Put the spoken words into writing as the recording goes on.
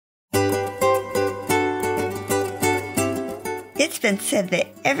It's been said that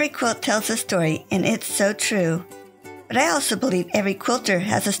every quilt tells a story, and it's so true. But I also believe every quilter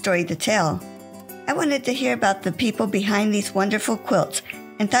has a story to tell. I wanted to hear about the people behind these wonderful quilts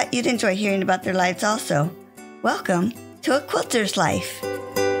and thought you'd enjoy hearing about their lives also. Welcome to A Quilter's Life.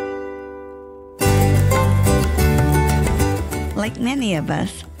 Like many of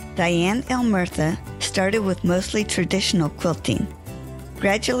us, Diane L Murtha started with mostly traditional quilting.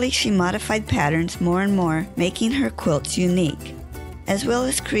 Gradually, she modified patterns more and more, making her quilts unique, as well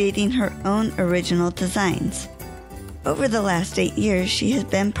as creating her own original designs. Over the last 8 years, she has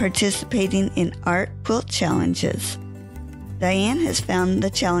been participating in art quilt challenges. Diane has found the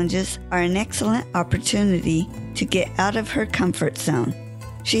challenges are an excellent opportunity to get out of her comfort zone.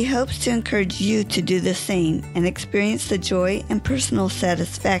 She hopes to encourage you to do the same and experience the joy and personal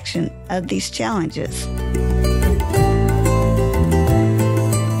satisfaction of these challenges.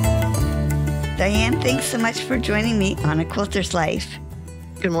 Diane, thanks so much for joining me on A Quilter's Life.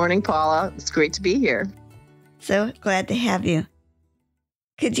 Good morning, Paula. It's great to be here. So glad to have you.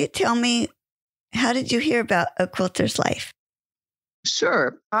 Could you tell me, how did you hear about A Quilter's Life?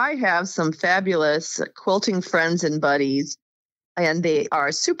 Sure. I have some fabulous quilting friends and buddies, and they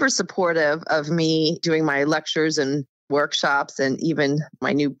are super supportive of me doing my lectures and workshops and even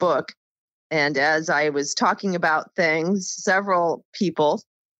my new book. And as I was talking about things, several people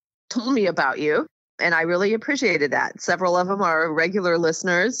told me about you, and I really appreciated that. Several of them are regular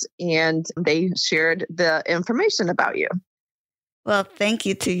listeners, and they shared the information about you. Well, thank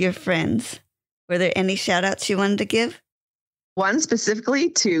you to your friends. Were there any shout outs you wanted to give? One specifically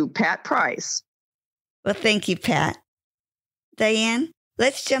to Pat Price. Well, thank you, Pat. Diane,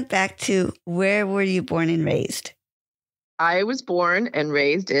 let's jump back to where were you born and raised? I was born and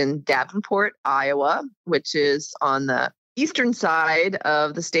raised in Davenport, Iowa, which is on the eastern side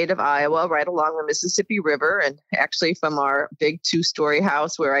of the state of Iowa, right along the Mississippi River. And actually from our big 2-story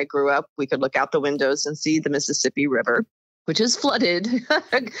house where I grew up, we could look out the windows and see the Mississippi River, which is flooded,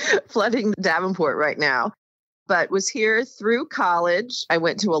 flooding Davenport right now. But was here through college. I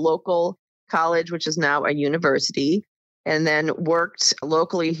went to a local college, which is now a university, and then worked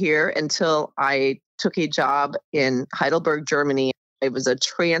locally here until I took a job in Heidelberg, Germany. It was a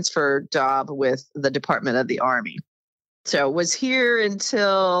transfer job with the Department of the Army. So was here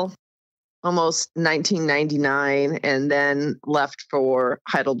until almost 1999 and then left for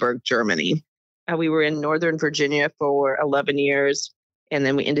Heidelberg, Germany. We were in Northern Virginia for 11 years. And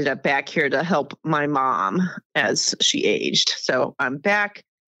then we ended up back here to help my mom as she aged. So I'm back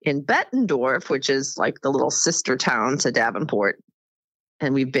in Bettendorf, which is like the little sister town to Davenport.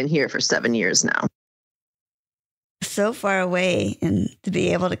 And we've been here for 7 years now. So far away, and to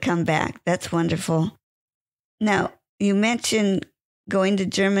be able to come back, that's wonderful. Now, you mentioned going to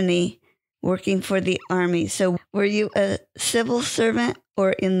Germany, working for the Army. So were you a civil servant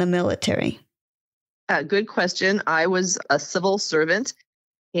or in the military? Good question. I was a civil servant,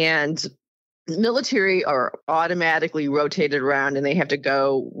 and military are automatically rotated around and they have to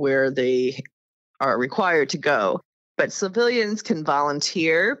go where they are required to go. But civilians can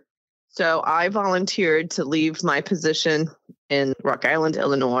volunteer. So I volunteered to leave my position in Rock Island,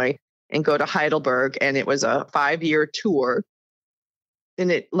 Illinois, and go to Heidelberg. And it was a 5-year tour. And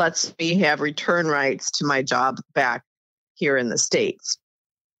it lets me have return rights to my job back here in the States.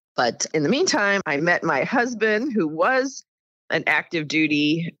 But in the meantime, I met my husband, who was an active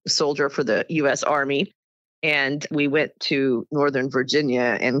duty soldier for the U.S. Army. And we went to Northern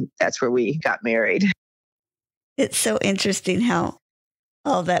Virginia, and that's where we got married. It's so interesting how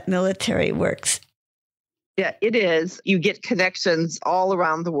all that military works. Yeah, it is. You get connections all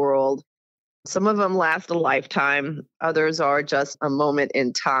around the world. Some of them last a lifetime. Others are just a moment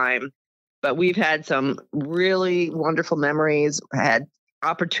in time. But we've had some really wonderful memories, had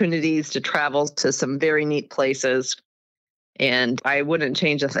opportunities to travel to some very neat places. And I wouldn't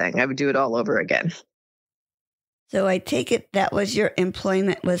change a thing. I would do it all over again. So I take it that was your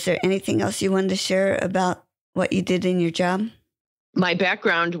employment. Was there anything else you wanted to share about what you did in your job? My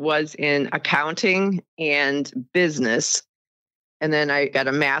background was in accounting and business. And then I got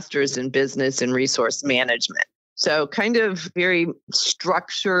a master's in business and resource management. So kind of very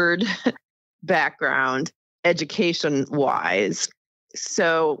structured background, education-wise.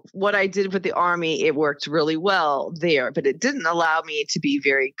 So what I did with the Army, it worked really well there, but it didn't allow me to be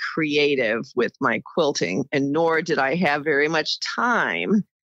very creative with my quilting, and nor did I have very much time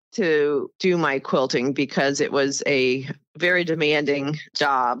to do my quilting because it was a very demanding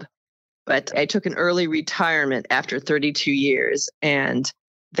job. But I took an early retirement after 32 years, and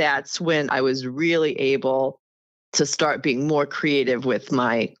that's when I was really able to start being more creative with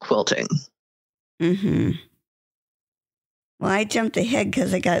my quilting. Mm-hmm. Well, I jumped ahead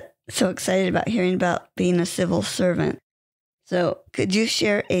because I got so excited about hearing about being a civil servant. So could you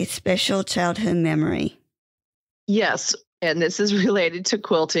share a special childhood memory? Yes, and this is related to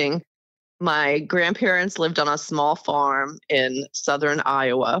quilting. My grandparents lived on a small farm in southern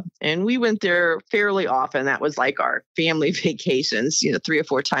Iowa, and we went there fairly often. That was like our family vacations, 3 or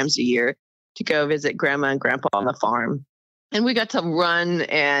 4 times a year to go visit grandma and grandpa on the farm. And we got to run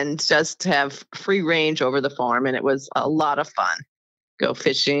and just have free range over the farm, and it was a lot of fun. Go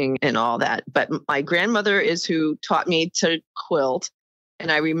fishing and all that. But my grandmother is who taught me to quilt.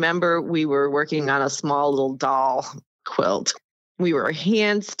 And I remember we were working on a small little doll quilt. We were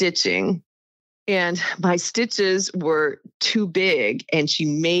hand stitching, and my stitches were too big, and she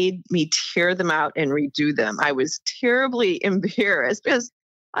made me tear them out and redo them. I was terribly embarrassed because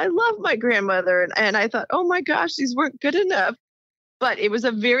I love my grandmother, and I thought, oh my gosh, these weren't good enough. But it was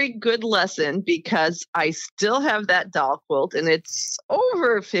a very good lesson because I still have that doll quilt, and it's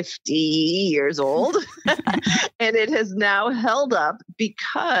over 50 years old. And it has now held up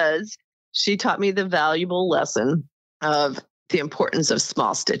because she taught me the valuable lesson of the importance of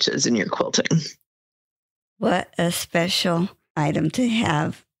small stitches in your quilting. What a special item to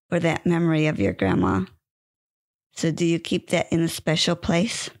have for that memory of your grandma. So do you keep that in a special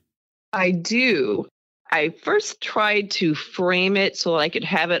place? I do. I first tried to frame it so I could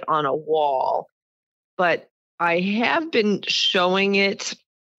have it on a wall, but I have been showing it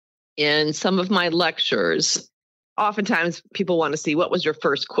in some of my lectures. Oftentimes people want to see what was your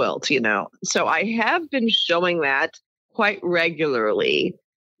first quilt, So I have been showing that quite regularly,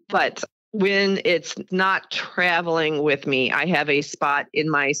 but when it's not traveling with me, I have a spot in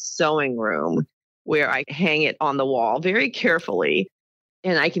my sewing room where I hang it on the wall very carefully,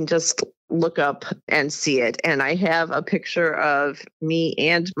 and I can just look up and see it. And I have a picture of me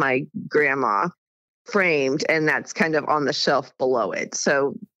and my grandma framed, and that's kind of on the shelf below it.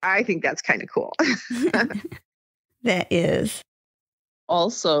 So I think that's kind of cool. That is.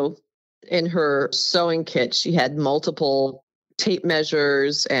 Also, in her sewing kit, she had multiple tape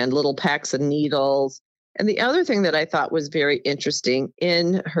measures and little packs of needles. And the other thing that I thought was very interesting,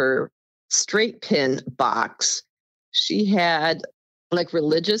 in her straight pin box, she had like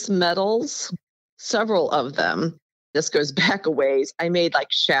religious medals, several of them. This goes back a ways. I made like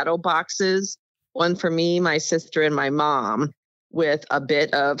shadow boxes, one for me, my sister, and my mom, with a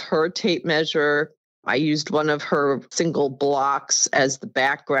bit of her tape measure. I used one of her single blocks as the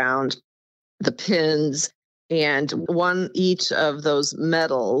background, the pins, and one each of those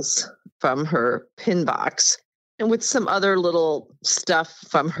medals from her pin box, and with some other little stuff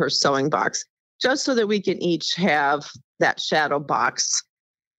from her sewing box, just so that we can each have that shadow box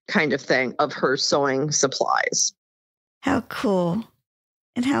kind of thing of her sewing supplies. How cool.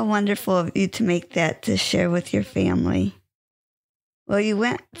 And how wonderful of you to make that to share with your family. Well, you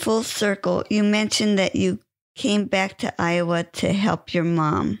went full circle. You mentioned that you came back to Iowa to help your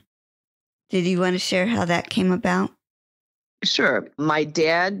mom. Did you want to share how that came about? Sure. My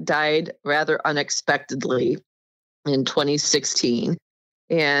dad died rather unexpectedly in 2016.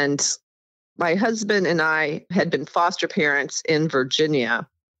 And my husband and I had been foster parents in Virginia,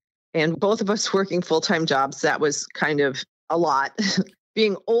 and both of us working full-time jobs. That was kind of a lot.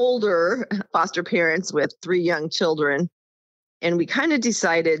 Being older foster parents with 3 young children. And we kind of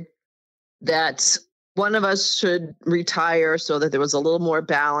decided that one of us should retire so that there was a little more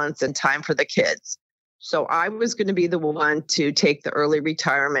balance and time for the kids. So I was going to be the one to take the early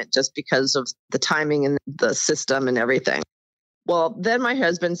retirement just because of the timing and the system and everything. Well, then my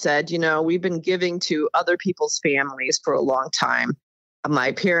husband said, we've been giving to other people's families for a long time.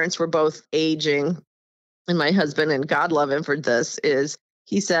 My parents were both aging, and my husband, and God love him for this,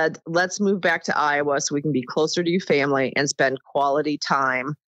 he said, let's move back to Iowa so we can be closer to your family and spend quality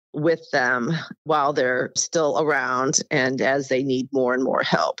time with them while they're still around and as they need more and more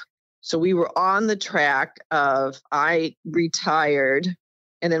help. So we were on the track of, I retired,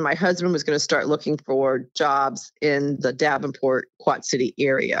 and then my husband was going to start looking for jobs in the Davenport, Quad City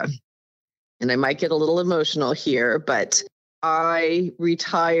area. And I might get a little emotional here, but I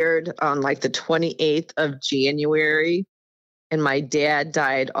retired on like the 28th of January, and my dad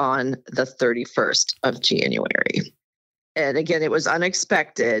died on the 31st of January. And again, it was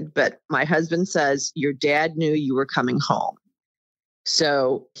unexpected, but my husband says, your dad knew you were coming home.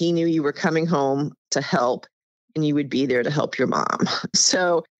 So he knew you were coming home to help, and you would be there to help your mom.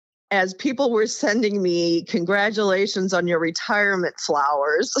 So as people were sending me congratulations on your retirement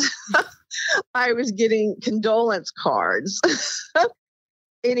flowers, I was getting condolence cards.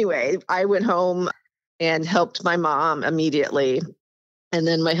 Anyway, I went home and helped my mom immediately. And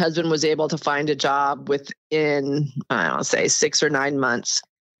then my husband was able to find a job within, I don't know, say 6 or 9 months.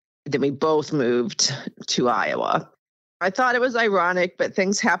 Then we both moved to Iowa. I thought it was ironic, but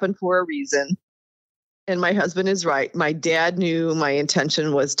things happen for a reason. And my husband is right. My dad knew my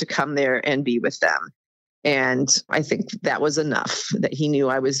intention was to come there and be with them. And I think that was enough, that he knew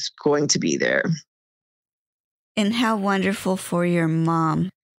I was going to be there. And how wonderful for your mom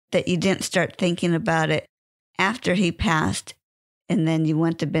that you didn't start thinking about it after he passed, and then you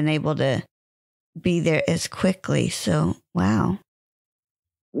wouldn't have been able to be there as quickly. So, wow.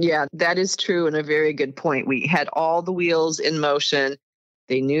 Yeah, that is true, and a very good point. We had all the wheels in motion.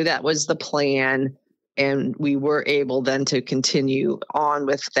 They knew that was the plan, and we were able then to continue on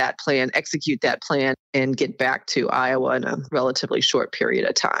with that plan, execute that plan, and get back to Iowa in a relatively short period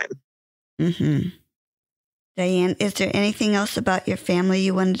of time. Mm-hmm. Diane, is there anything else about your family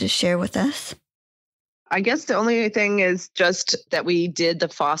you wanted to share with us? I guess the only thing is just that we did the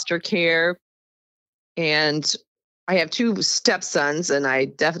foster care, and I have 2 stepsons, and I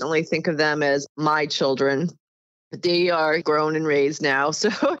definitely think of them as my children. They are grown and raised now. So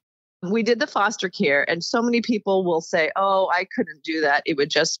we did the foster care, and so many people will say, oh, I couldn't do that. It would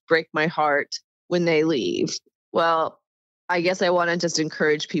just break my heart when they leave. Well, I guess I want to just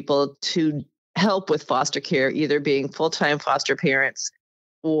encourage people to help with foster care, either being full-time foster parents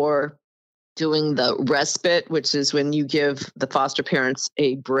or doing the respite, which is when you give the foster parents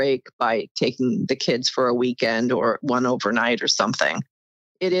a break by taking the kids for a weekend or one overnight or something.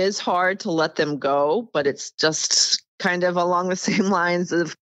 It is hard to let them go, but it's just kind of along the same lines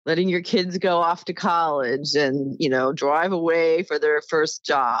of letting your kids go off to college and, drive away for their first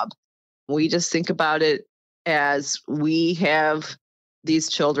job. We just think about it as we have these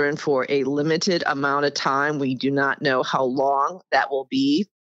children for a limited amount of time. We do not know how long that will be.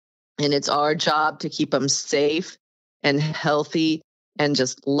 And it's our job to keep them safe and healthy and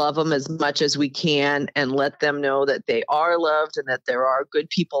just love them as much as we can and let them know that they are loved and that there are good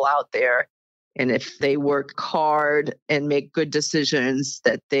people out there. And if they work hard and make good decisions,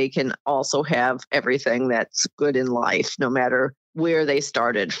 that they can also have everything that's good in life, no matter where they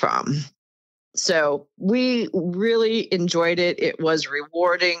started from. So we really enjoyed it. It was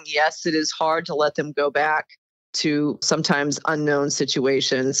rewarding. Yes, it is hard to let them go back to sometimes unknown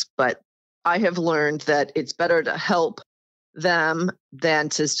situations, but I have learned that it's better to help them than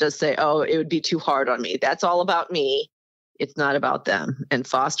to just say, oh, it would be too hard on me. That's all about me. It's not about them. And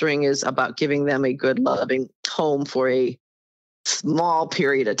fostering is about giving them a good, loving home for a small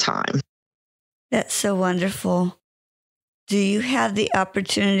period of time. That's so wonderful. Do you have the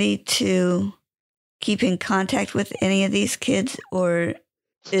opportunity to keep in contact with any of these kids, or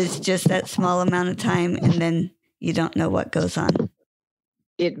is just that small amount of time and then you don't know what goes on?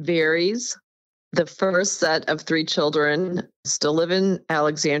 It varies. The first set of 3 children still live in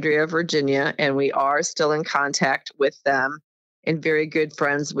Alexandria, Virginia, and we are still in contact with them and very good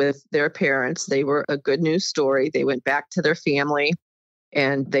friends with their parents. They were a good news story. They went back to their family,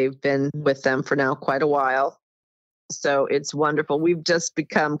 and they've been with them for now quite a while. So it's wonderful. We've just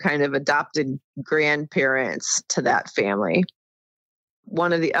become kind of adopted grandparents to that family.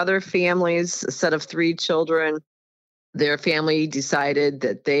 One of the other families, a set of 3 children, their family decided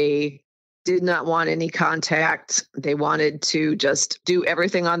that they did not want any contact. They wanted to just do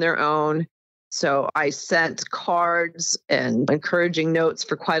everything on their own. So I sent cards and encouraging notes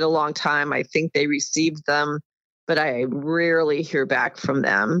for quite a long time. I think they received them, but I rarely hear back from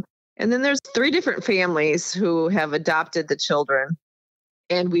them. And then there's 3 different families who have adopted the children,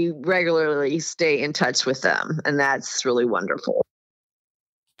 and we regularly stay in touch with them. And that's really wonderful.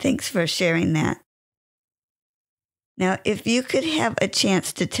 Thanks for sharing that. Now, if you could have a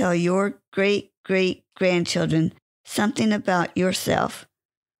chance to tell your great-great-grandchildren something about yourself,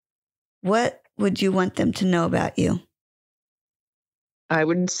 what would you want them to know about you? I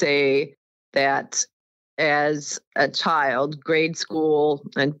would say that as a child, grade school,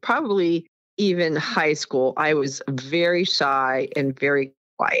 and probably even high school, I was very shy and very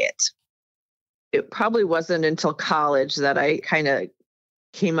quiet. It probably wasn't until college that I kind of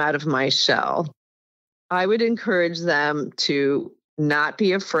came out of my shell. I would encourage them to not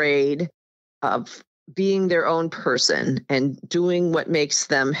be afraid of being their own person and doing what makes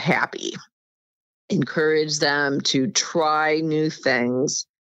them happy. Encourage them to try new things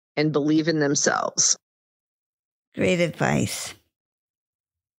and believe in themselves. Great advice.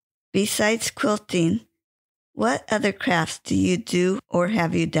 Besides quilting, what other crafts do you do or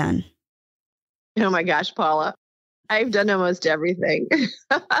have you done? Oh my gosh, Paula, I've done almost everything.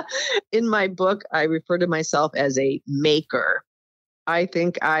 In my book, I refer to myself as a maker. I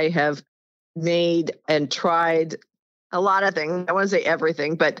think I have made and tried A lot of things. I want to say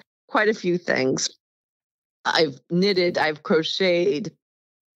everything, but quite a few things. I've knitted, I've crocheted,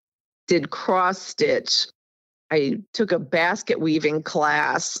 did cross stitch. I took a basket weaving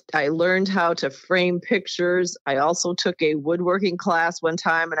class. I learned how to frame pictures. I also took a woodworking class one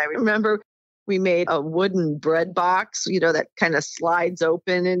time. And I remember we made a wooden bread box, that kind of slides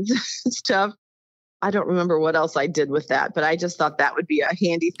open and stuff. I don't remember what else I did with that, but I just thought that would be a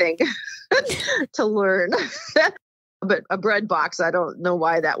handy thing to learn. But a bread box, I don't know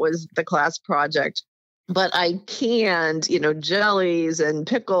why that was the class project. But I canned, jellies and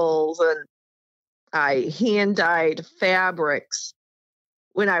pickles, and I hand dyed fabrics.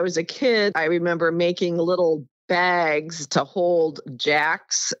 When I was a kid, I remember making little bags to hold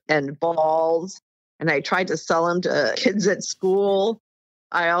jacks and balls, and I tried to sell them to kids at school.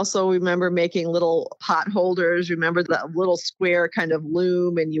 I also remember making little pot holders. Remember the little square kind of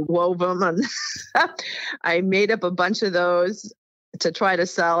loom, and you wove them. And I made up a bunch of those to try to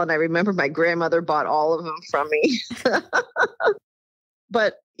sell. And I remember my grandmother bought all of them from me.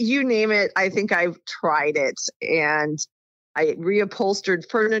 But you name it, I think I've tried it. And I reupholstered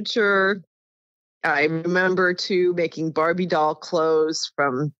furniture. I remember too making Barbie doll clothes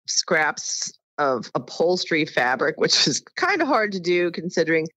from scraps of upholstery fabric, which was kind of hard to do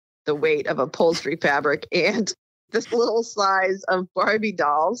considering the weight of upholstery fabric and this little size of Barbie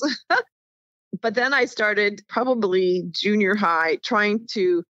dolls. But then I started probably junior high trying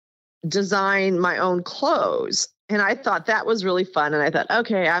to design my own clothes. And I thought that was really fun. And I thought,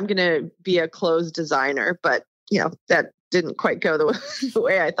 okay, I'm going to be a clothes designer. But, that didn't quite go the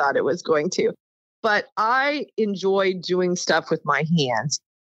way I thought it was going to. But I enjoy doing stuff with my hands,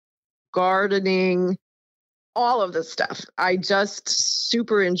 gardening, all of this stuff. I just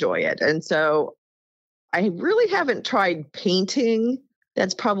super enjoy it. And so I really haven't tried painting.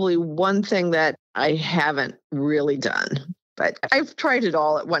 That's probably one thing that I haven't really done. But I've tried it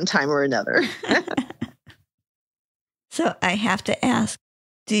all at one time or another. So I have to ask,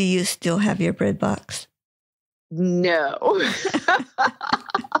 do you still have your bread box? No.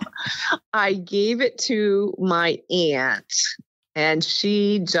 I gave it to my aunt and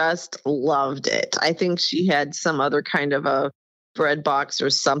she just loved it. I think she had some other kind of a bread box or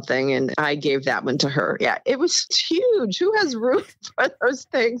something, and I gave that one to her. Yeah, it was huge. Who has room for those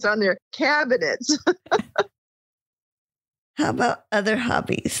things on their cabinets? How about other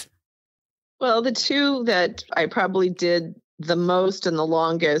hobbies? Well, the two that I probably did the most and the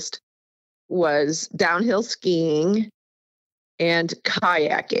longest was downhill skiing and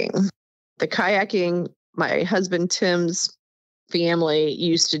kayaking. The kayaking, my husband Tim's family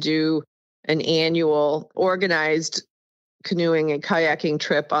used to do an annual organized canoeing and kayaking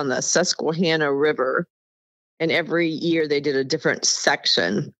trip on the Susquehanna River. And every year they did a different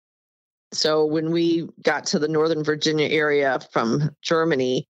section. So when we got to the Northern Virginia area from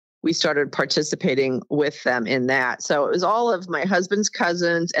Germany, we started participating with them in that. So it was all of my husband's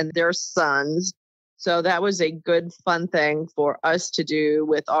cousins and their sons. So that was a good, fun thing for us to do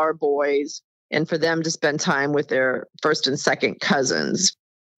with our boys and for them to spend time with their first and second cousins.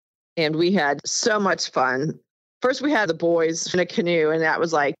 And we had so much fun. First, we had the boys in a canoe, and that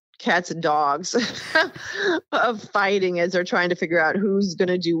was like cats and dogs of fighting as they're trying to figure out who's going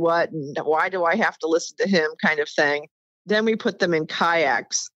to do what and why do I have to listen to him kind of thing. Then we put them in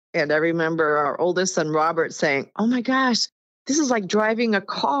kayaks. And I remember our oldest son, Robert, saying, "Oh my gosh, this is like driving a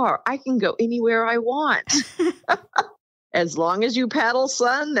car. I can go anywhere I want." As long as you paddle,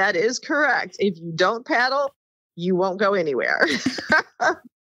 son, that is correct. If you don't paddle, you won't go anywhere.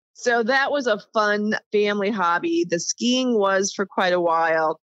 So that was a fun family hobby. The skiing was for quite a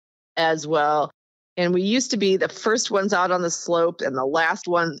while as well. And we used to be the first ones out on the slope and the last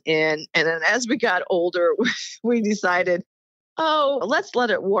one in. And then as we got older, we decided, let's let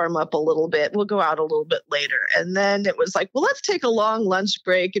it warm up a little bit. We'll go out a little bit later. And then it was like, well, let's take a long lunch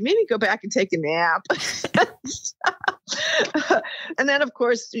break and maybe go back and take a nap. And then, of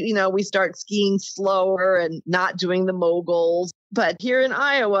course, we start skiing slower and not doing the moguls. But here in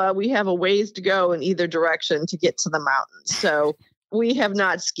Iowa, we have a ways to go in either direction to get to the mountains. So we have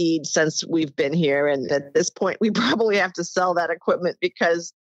not skied since we've been here. And at this point, we probably have to sell that equipment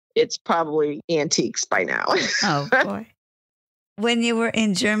because it's probably antiques by now. Oh, boy. When you were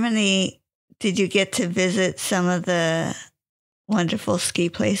in Germany, did you get to visit some of the wonderful ski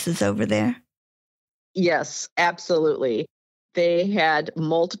places over there? Yes, absolutely. They had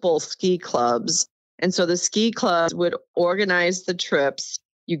multiple ski clubs. And so the ski clubs would organize the trips.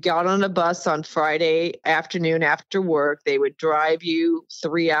 You got on a bus on Friday afternoon after work. They would drive you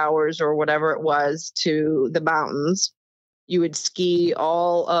 3 hours or whatever it was to the mountains. You would ski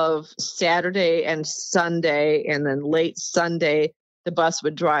all of Saturday and Sunday, and then late Sunday, the bus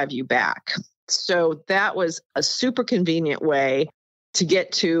would drive you back. So that was a super convenient way to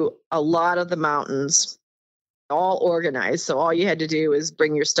get to a lot of the mountains, all organized. So all you had to do is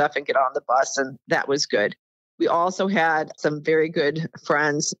bring your stuff and get on the bus, and that was good. We also had some very good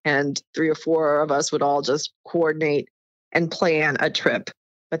friends, and 3 or 4 of us would all just coordinate and plan a trip.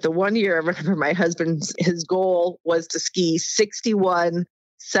 But the one year, I remember my husband's, his goal was to ski 61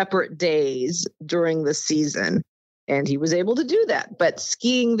 separate days during the season. And he was able to do that. But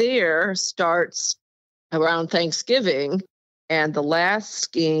skiing there starts around Thanksgiving, and the last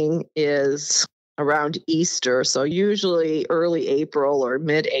skiing is around Easter. So usually early April or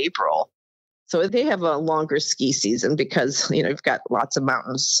mid-April. So they have a longer ski season because, you've got lots of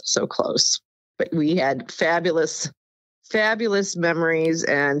mountains so close. But we had fabulous memories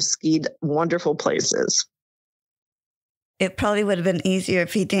and skied wonderful places. It probably would have been easier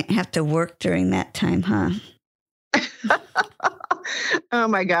if he didn't have to work during that time, huh? Oh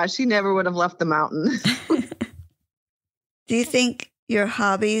my gosh, he never would have left the mountain. Do you think your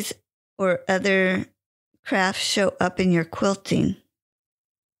hobbies or other crafts show up in your quilting?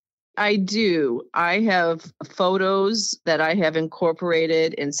 I do. I have photos that I have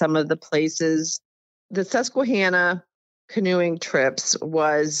incorporated in some of the places. The Susquehanna canoeing trips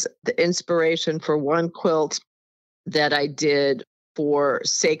was the inspiration for one quilt that I did for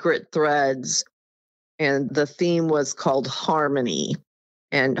Sacred Threads. And the theme was called Harmony.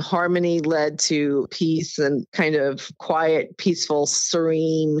 And harmony led to peace and kind of quiet, peaceful,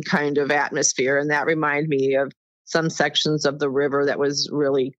 serene kind of atmosphere. And that reminded me of some sections of the river that was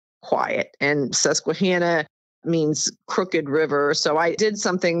really quiet. And Susquehanna means crooked river. So I did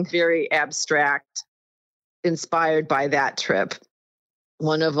something very abstract, inspired by that trip.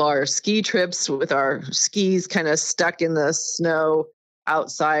 One of our ski trips with our skis kind of stuck in the snow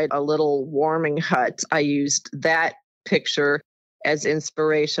outside a little warming hut, I used that picture as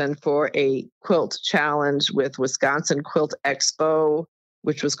inspiration for a quilt challenge with Wisconsin Quilt Expo,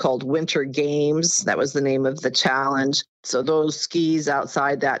 which was called Winter Games. That was the name of the challenge. So those skis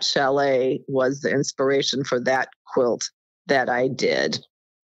outside that chalet was the inspiration for that quilt that I did.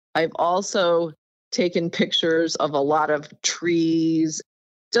 I've also taken pictures of a lot of trees,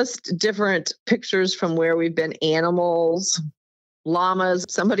 just different pictures from where we've been, animals, llamas.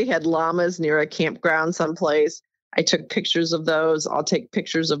 Somebody had llamas near a campground someplace. I took pictures of those. I'll take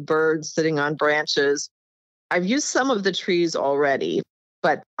pictures of birds sitting on branches. I've used some of the trees already,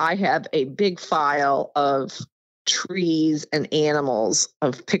 but I have a big file of trees and animals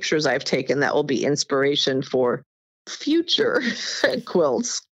of pictures I've taken that will be inspiration for future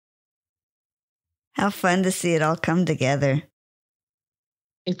quilts. How fun to see it all come together.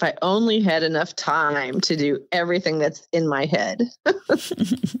 If I only had enough time to do everything that's in my head.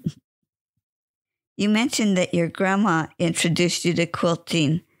 You mentioned that your grandma introduced you to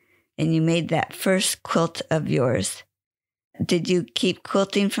quilting and you made that first quilt of yours. Did you keep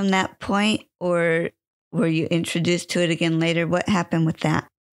quilting from that point, or were you introduced to it again later? What happened with that?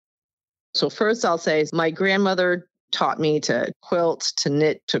 So first I'll say my grandmother taught me to quilt, to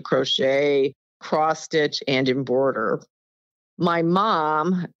knit, to crochet, cross stitch, and embroider. My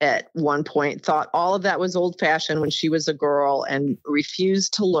mom at one point thought all of that was old-fashioned when she was a girl and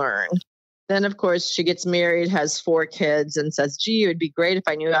refused to learn. Then, of course, she gets married, has 4 kids, and says, gee, it would be great if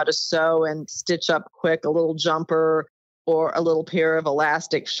I knew how to sew and stitch up quick a little jumper or a little pair of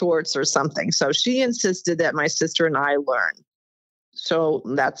elastic shorts or something. So she insisted that my sister and I learn. So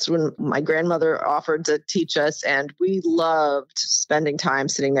that's when my grandmother offered to teach us, and we loved spending time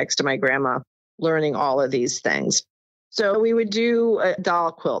sitting next to my grandma, learning all of these things. So we would do a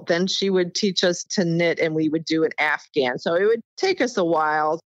doll quilt. Then she would teach us to knit, and we would do an Afghan. So it would take us a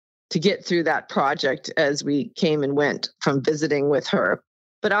while to get through that project as we came and went from visiting with her.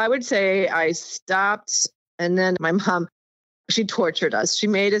 But I would say I stopped, and then my mom, she tortured us. She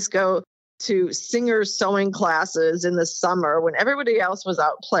made us go to singer sewing classes in the summer when everybody else was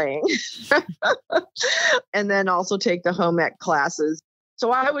out playing, and then also take the home ec classes.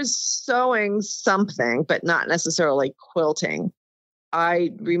 So I was sewing something, but not necessarily quilting.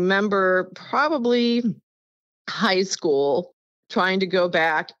 I remember probably high school trying to go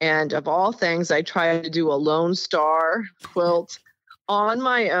back, and of all things, I tried to do a Lone Star quilt on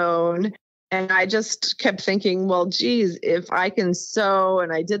my own. And I just kept thinking, well, geez, if I can sew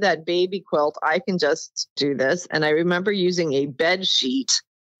and I did that baby quilt, I can just do this. And I remember using a bed sheet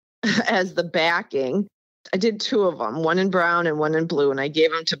as the backing. I did 2 of them, one in brown and one in blue, and I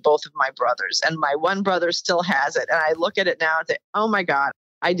gave them to both of my brothers. And my one brother still has it. And I look at it now and say, oh my God,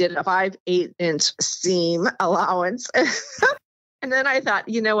 I did a 5/8-inch seam allowance. And then I thought,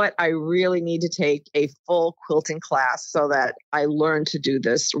 you know what? I really need to take a full quilting class so that I learn to do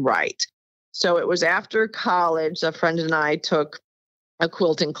this right. So it was after college, a friend and I took a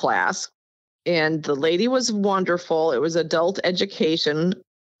quilting class, and the lady was wonderful. It was adult education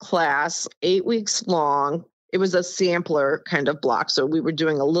class, 8 weeks long. It was a sampler kind of block. So we were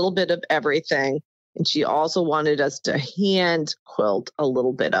doing a little bit of everything. And she also wanted us to hand quilt a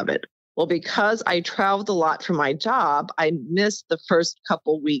little bit of it. Well, because I traveled a lot for my job, I missed the first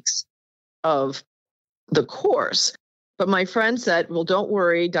couple weeks of the course. But my friend said, well, don't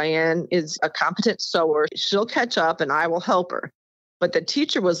worry. Diane is a competent sewer. She'll catch up and I will help her. But the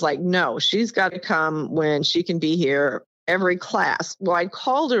teacher was like, no, she's got to come when she can be here every class. Well, I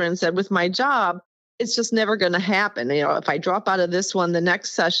called her and said, with my job, it's just never going to happen. You know, if I drop out of this one, the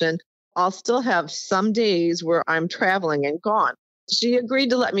next session, I'll still have some days where I'm traveling and gone. She agreed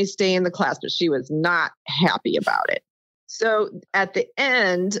to let me stay in the class, but she was not happy about it. So at the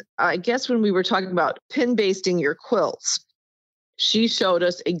end, I guess when we were talking about pin basting your quilts, she showed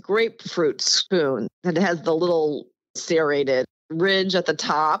us a grapefruit spoon that has the little serrated ridge at the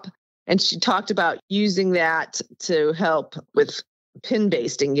top. And she talked about using that to help with pin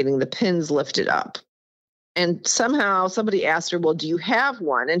basting, getting the pins lifted up. And somehow somebody asked her, well, do you have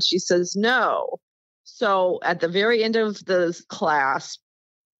one? And she says, no. So at the very end of the class,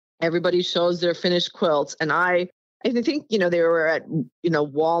 everybody shows their finished quilts. And I think, they were at,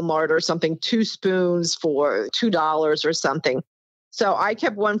 Walmart or something, 2 spoons for $2 or something. So I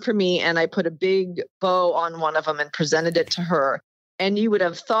kept one for me and I put a big bow on one of them and presented it to her. And you would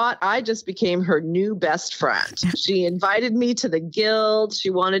have thought I just became her new best friend. She invited me to the guild.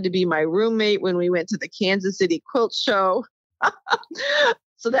 She wanted to be my roommate when we went to the Kansas City Quilt Show.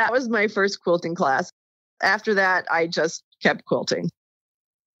 So that was my first quilting class. After that, I just kept quilting.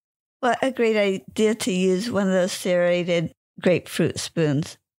 What a great idea to use one of those serrated grapefruit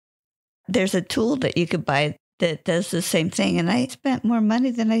spoons. There's a tool that you could buy that does the same thing. And I spent more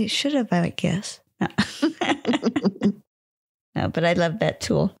money than I should have, I guess. No. No, but I love that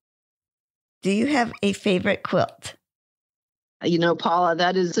tool. Do you have a favorite quilt? Paula,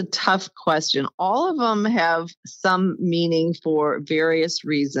 that is a tough question. All of them have some meaning for various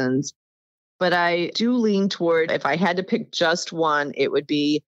reasons, but I do lean toward, if I had to pick just one, it would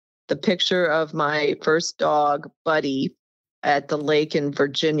be the picture of my first dog, Buddy, at the lake in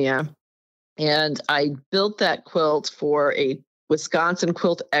Virginia. And I built that quilt for a Wisconsin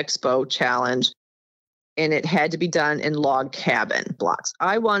Quilt Expo challenge. And it had to be done in log cabin blocks.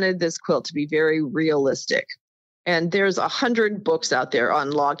 I wanted this quilt to be very realistic. And there's 100 books out there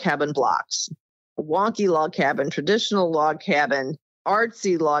on log cabin blocks. Wonky log cabin, traditional log cabin,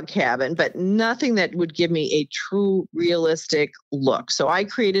 artsy log cabin, but nothing that would give me a true realistic look. So I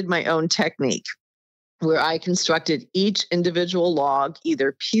created my own technique where I constructed each individual log,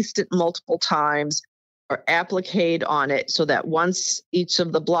 either pieced it multiple times or appliqued on it so that once each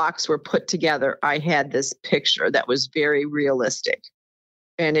of the blocks were put together, I had this picture that was very realistic.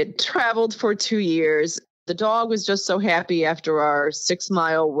 And it traveled for 2 years. The dog was just so happy after our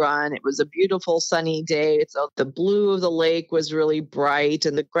 6-mile run. It was a beautiful sunny day. So the blue of the lake was really bright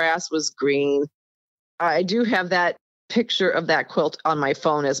and the grass was green. I do have that picture of that quilt on my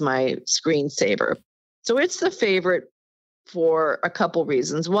phone as my screensaver. So it's the favorite for a couple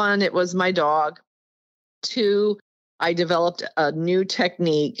reasons. One, it was my dog. 2, I developed a new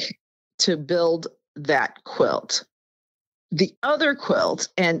technique to build that quilt. The other quilt,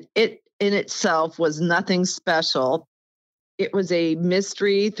 and it in itself was nothing special. It was a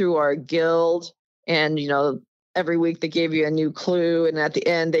mystery through our guild. And, every week they gave you a new clue. And at the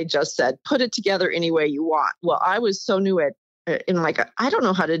end, they just said, put it together any way you want. Well, I was so new I don't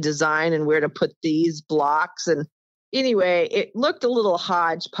know how to design and where to put these blocks. And anyway, it looked a little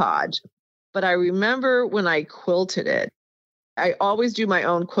hodgepodge. But I remember when I quilted it, I always do my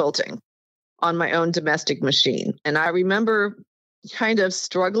own quilting on my own domestic machine. And I remember kind of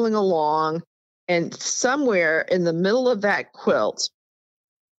struggling along, and somewhere in the middle of that quilt,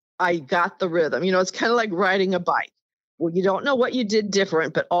 I got the rhythm. It's kind of like riding a bike. Well, you don't know what you did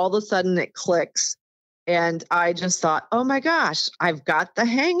different, but all of a sudden it clicks. And I just thought, oh my gosh, I've got the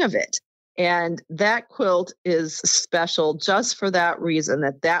hang of it. And that quilt is special just for that reason,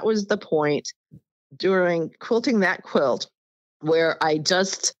 that was the point during quilting that quilt where I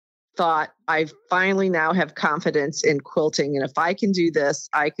just thought, I finally now have confidence in quilting. And if I can do this,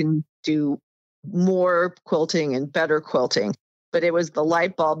 I can do more quilting and better quilting. But it was the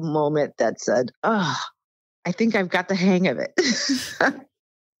light bulb moment that said, oh, I think I've got the hang of it.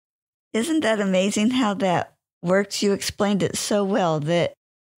 Isn't that amazing how that works? You explained it so well that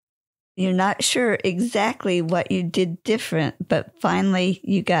You're not sure exactly what you did different, but finally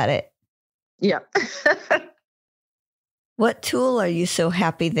you got it. Yeah. What tool are you so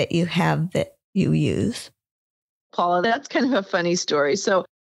happy that you have that you use? Paula, that's kind of a funny story. So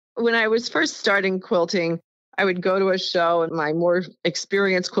when I was first starting quilting, I would go to a show and my more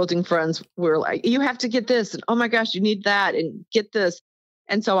experienced quilting friends were like, you have to get this. And oh my gosh, you need that and get this.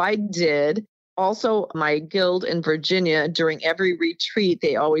 And so I did. Also, my guild in Virginia, during every retreat,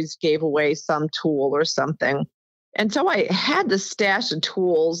 they always gave away some tool or something. And so I had this stash of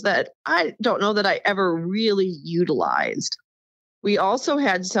tools that I don't know that I ever really utilized. We also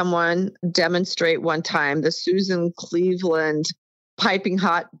had someone demonstrate one time the Susan Cleveland piping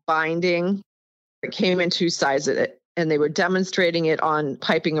hot binding. It came in two sizes, and they were demonstrating it on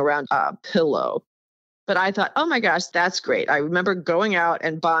piping around a pillow. But I thought, oh my gosh, that's great. I remember going out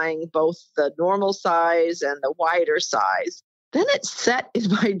and buying both the normal size and the wider size. Then it sat in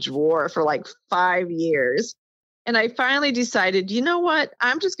my drawer for like 5 years. And I finally decided, you know what?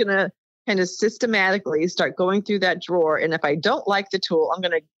 I'm just going to kind of systematically start going through that drawer. And if I don't like the tool, I'm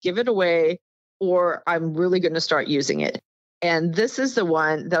going to give it away, or I'm really going to start using it. And this is the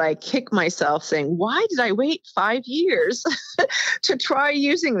one that I kick myself saying, why did I wait 5 years to try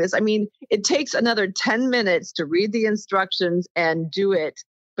using this? I mean, it takes another 10 minutes to read the instructions and do it,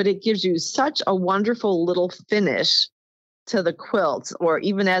 but it gives you such a wonderful little finish to the quilts, or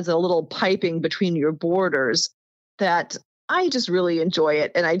even as a little piping between your borders, that I just really enjoy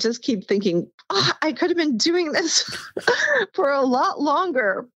it. And I just keep thinking, I could have been doing this for a lot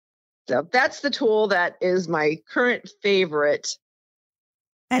longer. So that's the tool that is my current favorite.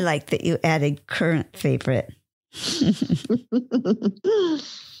 I like that you added current favorite.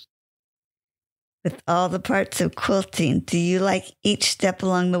 With all the parts of quilting, do you like each step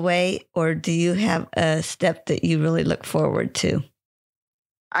along the way, or do you have a step that you really look forward to?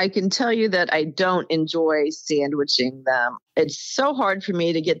 I can tell you that I don't enjoy sandwiching them. It's so hard for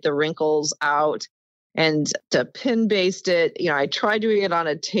me to get the wrinkles out and to pin baste it. You know, I try doing it on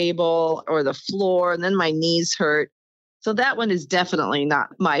a table or the floor, and then my knees hurt. So that one is definitely not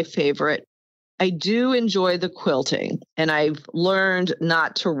my favorite. I do enjoy the quilting, and I've learned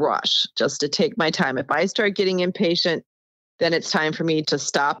not to rush, just to take my time. If I start getting impatient, then it's time for me to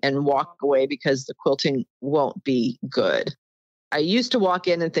stop and walk away, because the quilting won't be good. I used to walk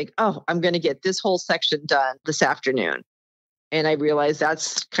in and think, oh, I'm going to get this whole section done this afternoon. And I realized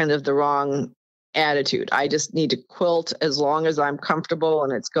that's kind of the wrong attitude. I just need to quilt as long as I'm comfortable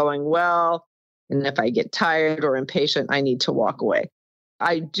and it's going well. And if I get tired or impatient, I need to walk away.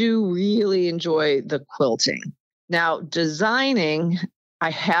 I do really enjoy the quilting. Now, designing,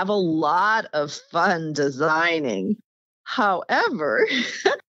 I have a lot of fun designing. However,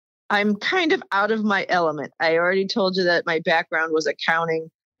 I'm kind of out of my element. I already told you that my background was accounting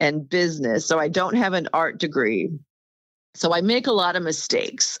and business, so I don't have an art degree. So I make a lot of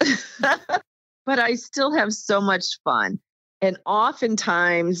mistakes, but I still have so much fun. And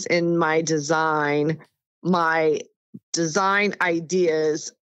oftentimes in my design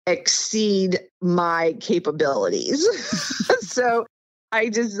ideas exceed my capabilities. So I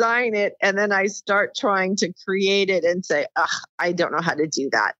design it and then I start trying to create it and say, I don't know how to do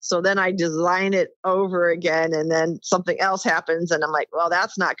that. So then I design it over again, and then something else happens and I'm like, well,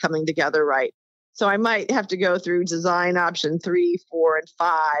 that's not coming together right. So I might have to go through design option 3, 4, and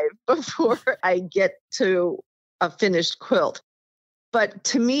 5 before I get to a finished quilt. But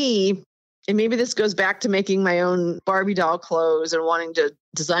to me, and maybe this goes back to making my own Barbie doll clothes and wanting to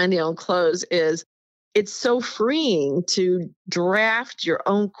design the own clothes, is it's so freeing to draft your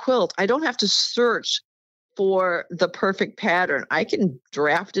own quilt. I don't have to search for the perfect pattern. I can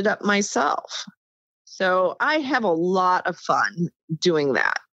draft it up myself. So I have a lot of fun doing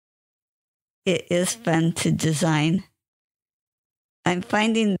that. It is fun to design. I'm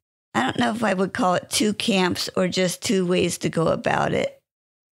finding, I don't know if I would call it 2 camps or just 2 ways to go about it,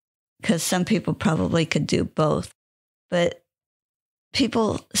 because some people probably could do both. But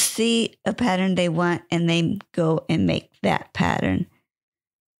people see a pattern they want and they go and make that pattern.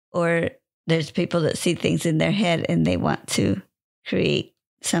 Or there's people that see things in their head and they want to create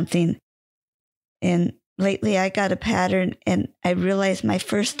something. And lately I got a pattern and I realized my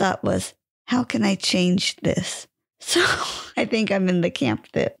first thought was, how can I change this? So I think I'm in the camp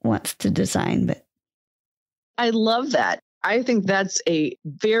that wants to design. But I love that. I think that's a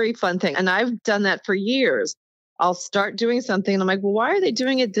very fun thing. And I've done that for years. I'll start doing something and I'm like, well, why are they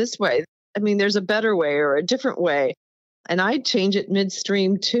doing it this way? I mean, there's a better way or a different way. And I change it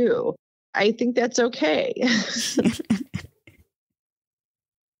midstream too. I think that's okay.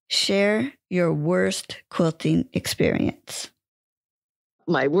 Share your worst quilting experience.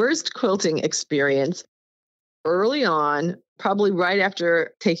 My worst quilting experience early on, probably right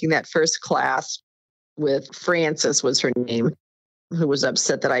after taking that first class with Frances was her name, who was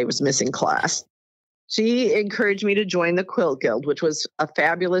upset that I was missing class. She encouraged me to join the Quilt Guild, which was a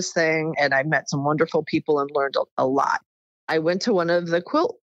fabulous thing. And I met some wonderful people and learned a lot. I went to one of the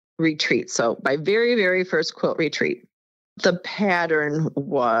quilt retreats. So my very, very first quilt retreat, the pattern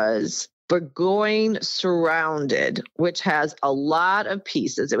was Burgoyne Surrounded, which has a lot of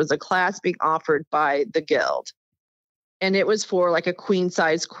pieces. It was a class being offered by the Guild. And it was for like a queen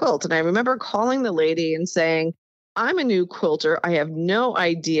size quilt. And I remember calling the lady and saying, I'm a new quilter. I have no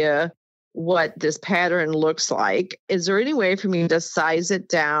idea what this pattern looks like. Is there any way for me to size it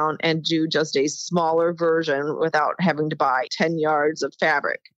down and do just a smaller version without having to buy 10 yards of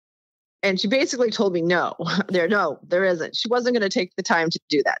fabric? And she basically told me, no, there isn't. She wasn't going to take the time to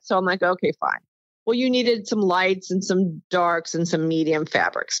do that. So I'm like, okay, fine. Well, you needed some lights and some darks and some medium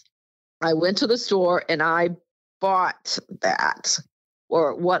fabrics. I went to the store and I bought that,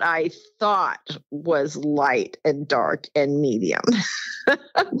 or what I thought was light and dark and medium.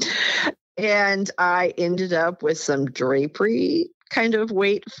 And I ended up with some drapery kind of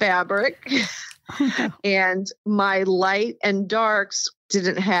weight fabric. And my light and darks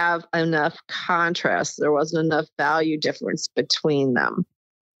didn't have enough contrast. There wasn't enough value difference between them.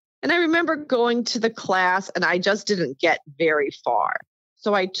 And I remember going to the class and I just didn't get very far.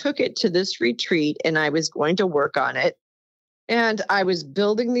 So I took it to this retreat and I was going to work on it. And I was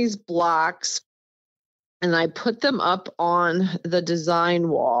building these blocks and I put them up on the design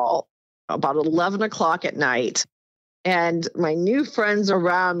wall about 11 o'clock at night. And my new friends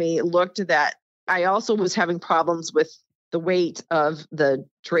around me looked at that. I also was having problems with the weight of the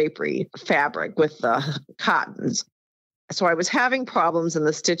drapery fabric with the cottons. So I was having problems and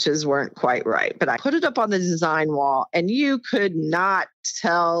the stitches weren't quite right. But I put it up on the design wall and you could not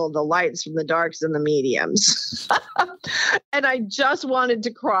tell the lights from the darks and the mediums. And I just wanted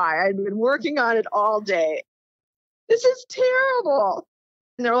to cry. I'd been working on it all day. This is terrible.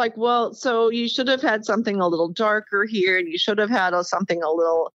 And they're like, well, so you should have had something a little darker here and you should have had something a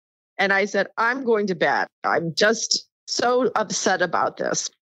little. And I said, I'm going to bed. I'm just so upset about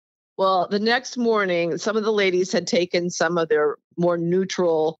this. Well, the next morning, some of the ladies had taken some of their more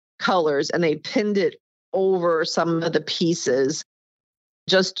neutral colors and they pinned it over some of the pieces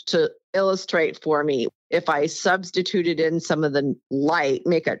just to illustrate for me. If I substituted in some of the light,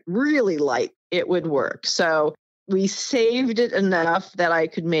 make it really light, it would work. So we saved it enough that I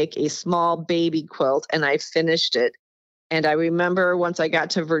could make a small baby quilt and I finished it. And I remember once I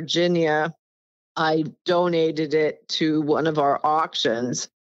got to Virginia, I donated it to one of our auctions.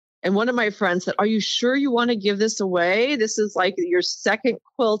 And one of my friends said, are you sure you want to give this away? This is like your second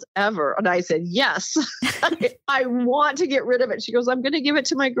quilt ever. And I said, yes, I want to get rid of it. She goes, I'm going to give it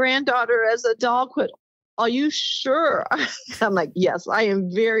to my granddaughter as a doll quilt. Are you sure? I'm like, yes, I am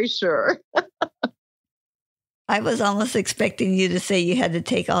very sure. I was almost expecting you to say you had to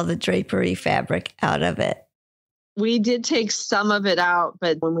take all the drapery fabric out of it. We did take some of it out,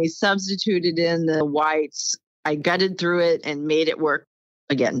 but when we substituted in the whites, I gutted through it and made it work.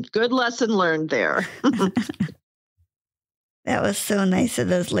 Again, good lesson learned there. That was so nice of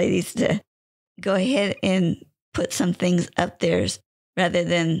those ladies to go ahead and put some things up there rather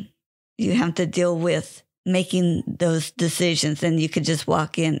than you have to deal with making those decisions and you could just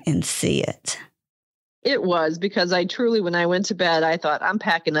walk in and see it. It was, because I truly, when I went to bed, I thought, I'm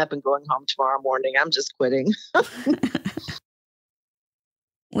packing up and going home tomorrow morning. I'm just quitting.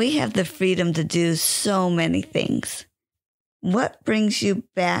 We have the freedom to do so many things. What brings you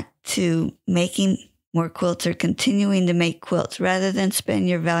back to making more quilts or continuing to make quilts rather than spend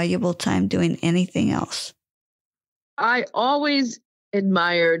your valuable time doing anything else? I always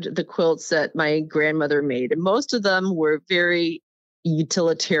admired the quilts that my grandmother made, and most of them were very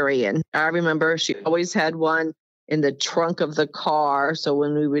utilitarian. I remember she always had one in the trunk of the car. So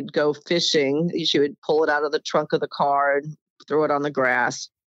when we would go fishing, she would pull it out of the trunk of the car and throw it on the grass.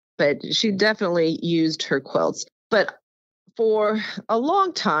 But she definitely used her quilts. But for a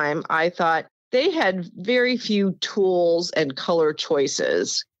long time, I thought they had very few tools and color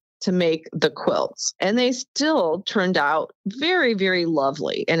choices to make the quilts. And they still turned out very, very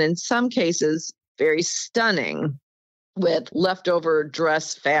lovely. And in some cases, very stunning, with leftover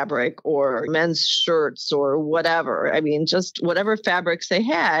dress fabric or men's shirts or whatever. I mean, just whatever fabrics they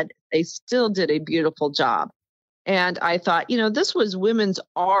had, they still did a beautiful job. And I thought, this was women's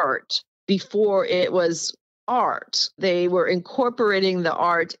art before it was art. They were incorporating the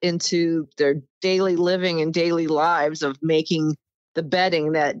art into their daily living and daily lives of making the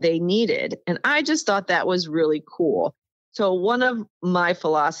bedding that they needed. And I just thought that was really cool. So one of my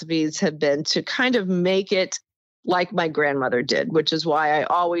philosophies have been to kind of make it like my grandmother did, which is why I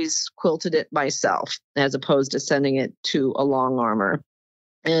always quilted it myself as opposed to sending it to a long armor.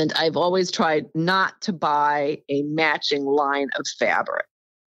 And I've always tried not to buy a matching line of fabric.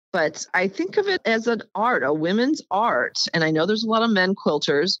 But I think of it as an art, a women's art. And I know there's a lot of men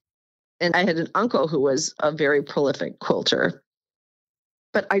quilters. And I had an uncle who was a very prolific quilter.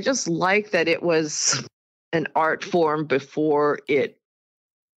 But I just like that it was an art form before it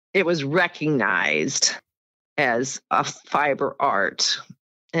was recognized as a fiber art.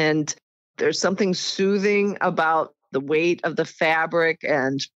 And there's something soothing about the weight of the fabric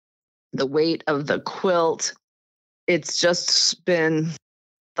and the weight of the quilt. It's just been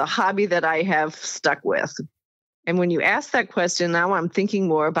the hobby that I have stuck with. And when you ask that question, now I'm thinking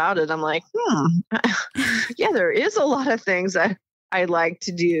more about it. I'm like, yeah, there is a lot of things that I like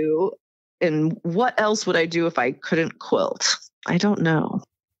to do. And what else would I do if I couldn't quilt? I don't know.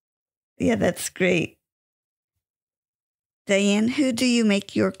 Yeah, that's great. Diane, who do you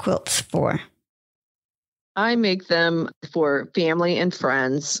make your quilts for? I make them for family and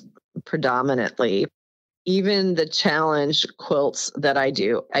friends predominantly. Even the challenge quilts that I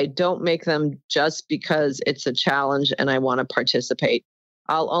do, I don't make them just because it's a challenge and I want to participate.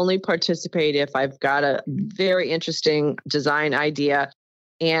 I'll only participate if I've got a very interesting design idea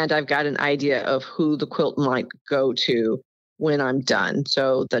and I've got an idea of who the quilt might go to when I'm done.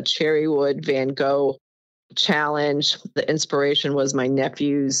 So the Cherrywood Van Gogh challenge, the inspiration was my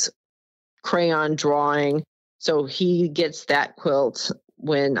nephew's crayon drawing. So he gets that quilt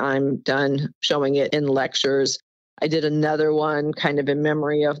when I'm done showing it in lectures. I did another one kind of in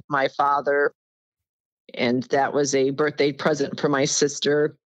memory of my father, and that was a birthday present for my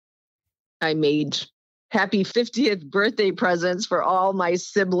sister. I made happy 50th birthday presents for all my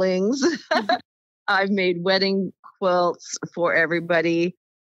siblings. I've made wedding quilts for everybody,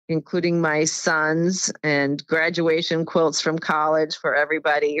 including my sons, and graduation quilts from college for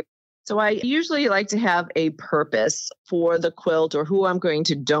everybody. So I usually like to have a purpose for the quilt or who I'm going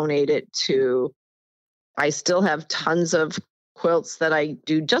to donate it to. I still have tons of quilts that I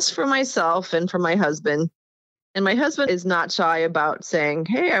do just for myself and for my husband. And my husband is not shy about saying,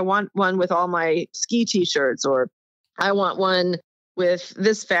 hey, I want one with all my ski t-shirts, or I want one with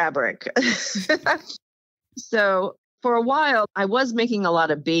this fabric. So for a while, I was making a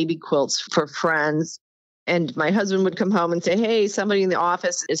lot of baby quilts for friends. And my husband would come home and say, hey, somebody in the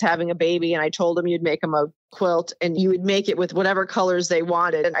office is having a baby. And I told him you'd make them a quilt and you would make it with whatever colors they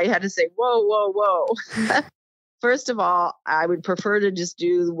wanted. And I had to say, whoa, whoa, whoa. First of all, I would prefer to just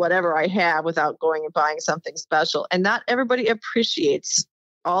do whatever I have without going and buying something special. And not everybody appreciates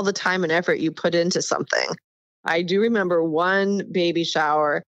all the time and effort you put into something. I do remember one baby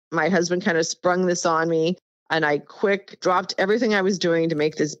shower. My husband kind of sprung this on me. And I dropped everything I was doing to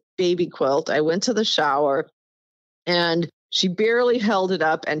make this baby quilt. I went to the shower and she barely held it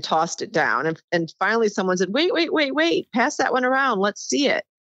up and tossed it down. And finally someone said, wait, pass that one around. Let's see it.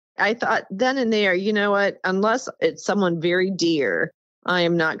 I thought then and there, you know what, unless it's someone very dear, I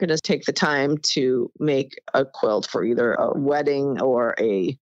am not going to take the time to make a quilt for either a wedding or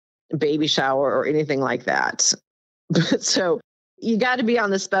a baby shower or anything like that. So you got to be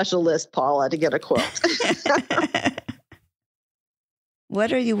on the special list, Paula, to get a quilt.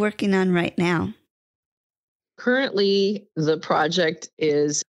 What are you working on right now? Currently, the project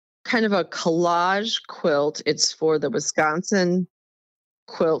is kind of a collage quilt. It's for the Wisconsin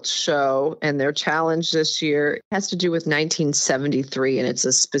Quilt Show, and their challenge this year has to do with 1973, and it's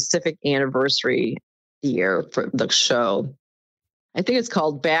a specific anniversary year for the show. I think it's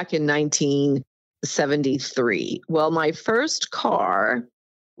called Back in 1973. Well, my first car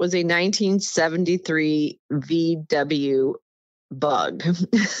was a 1973 VW Bug.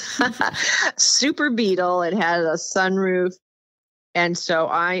 Super Beetle. It had a sunroof. And so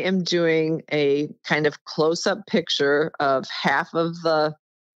I am doing a kind of close-up picture of half of the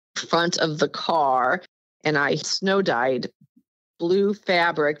front of the car. And I snow dyed blue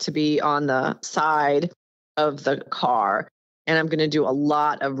fabric to be on the side of the car. And I'm going to do a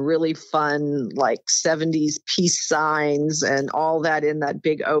lot of really fun, like 70s peace signs and all that in that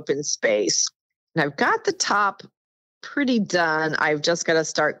big open space. And I've got the top pretty done. I've just got to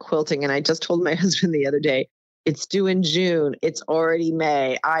start quilting. And I just told my husband the other day, it's due in June. It's already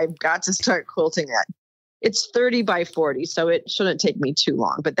May. I've got to start quilting it. It's 30 by 40, so it shouldn't take me too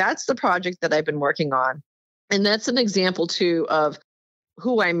long. But that's the project that I've been working on. And that's an example, too, of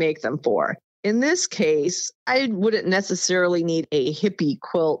who I make them for. In this case, I wouldn't necessarily need a hippie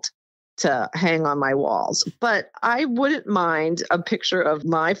quilt to hang on my walls, but I wouldn't mind a picture of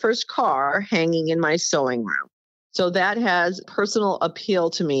my first car hanging in my sewing room. So that has personal appeal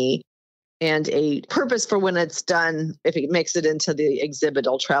to me and a purpose for when it's done. If it makes it into the exhibit,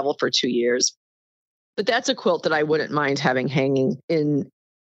 I'll travel for 2 years. But that's a quilt that I wouldn't mind having hanging in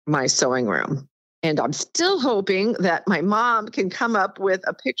my sewing room. And I'm still hoping that my mom can come up with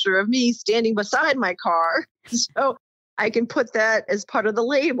a picture of me standing beside my car so I can put that as part of the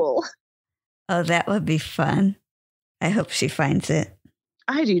label. Oh, that would be fun. I hope she finds it.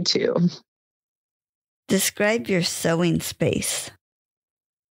 I do too. Describe your sewing space.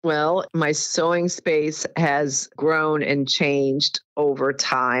 Well, my sewing space has grown and changed over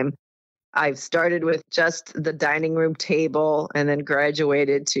time. I've started with just the dining room table and then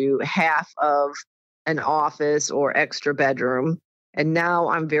graduated to half of an office or extra bedroom. And now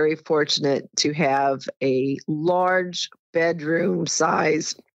I'm very fortunate to have a large bedroom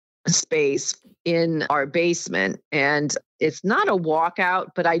size space in our basement. And it's not a walkout,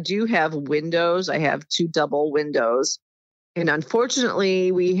 but I do have windows. I have 2 double windows. And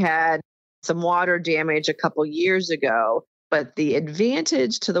unfortunately, we had some water damage a couple years ago. But the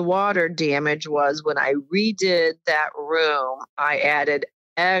advantage to the water damage was when I redid that room, I added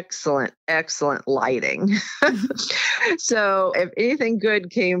excellent lighting. So if anything good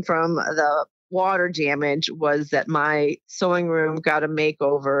came from the water damage was that my sewing room got a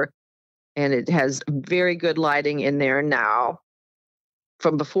makeover and it has very good lighting in there now.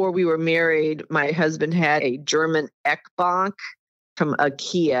 From before we were married, my husband had a German Eckbank from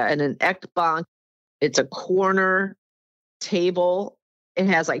IKEA, and an Eckbank, it's a corner table. It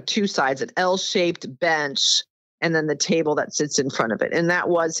has like 2 sides, an L-shaped bench, and then the table that sits in front of it. And that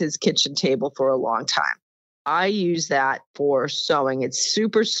was his kitchen table for a long time. I use that for sewing. It's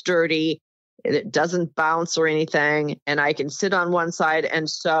super sturdy. It doesn't bounce or anything. And I can sit on one side and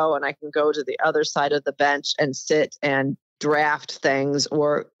sew, and I can go to the other side of the bench and sit and draft things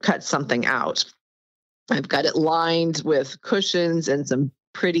or cut something out. I've got it lined with cushions and some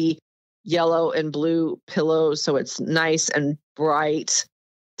pretty yellow and blue pillows, so it's nice and bright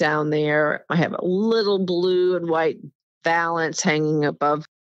down there. I have a little blue and white valance hanging above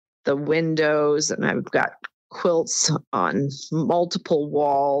the windows, and I've got quilts on multiple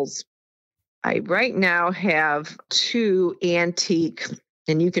walls. I right now have 2 antique,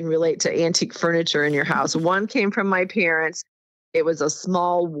 and you can relate to antique furniture in your house. One came from my parents. It was a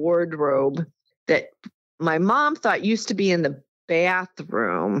small wardrobe that my mom thought used to be in the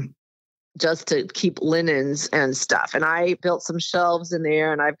bathroom just to keep linens and stuff. And I built some shelves in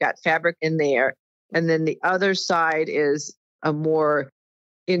there, and I've got fabric in there. And then the other side is a more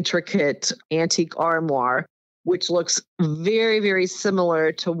intricate antique armoire, which looks very, very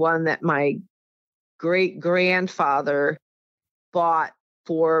similar to one that my great-grandfather bought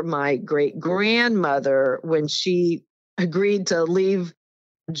for my great-grandmother when she agreed to leave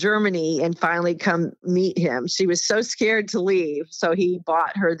Germany and finally come meet him. She was so scared to leave, so he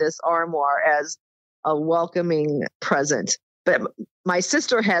bought her this armoire as a welcoming present. But my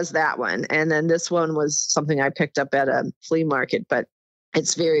sister has that one, and then this one was something I picked up at a flea market, but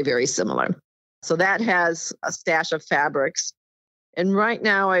it's very, very similar. So that has a stash of fabrics. And right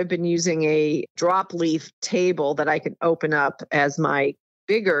now I've been using a drop leaf table that I can open up as my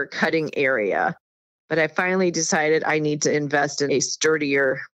bigger cutting area. But I finally decided I need to invest in a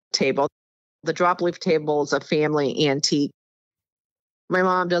sturdier table. The drop leaf table is a family antique. My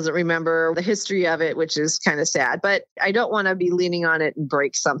mom doesn't remember the history of it, which is kind of sad, but I don't want to be leaning on it and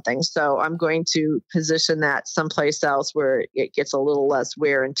break something. So I'm going to position that someplace else where it gets a little less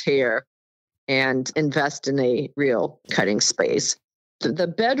wear and tear and invest in a real cutting space. The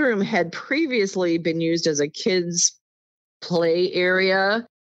bedroom had previously been used as a kids' play area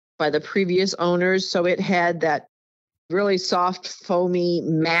by the previous owners. So it had that really soft, foamy,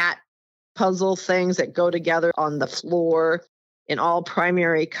 matte puzzle things that go together on the floor in all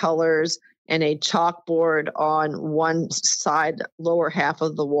primary colors, and a chalkboard on one side, lower half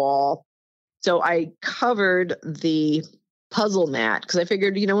of the wall. So I covered the puzzle mat because I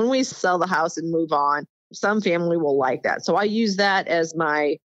figured, when we sell the house and move on, some family will like that. So I use that as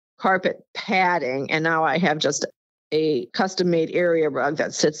my carpet padding, and now I have just a custom-made area rug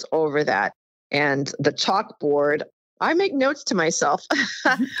that sits over that. And the chalkboard, I make notes to myself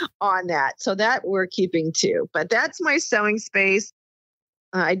on that. So that we're keeping too. But that's my sewing space.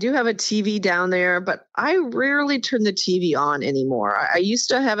 I do have a TV down there, but I rarely turn the TV on anymore. I used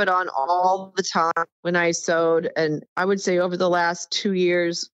to have it on all the time when I sewed. And I would say over the last 2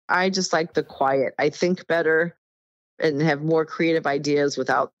 years, I just like the quiet. I think better and have more creative ideas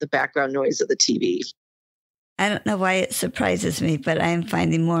without the background noise of the TV. I don't know why it surprises me, but I am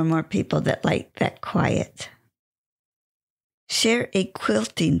finding more and more people that like that quiet. Share a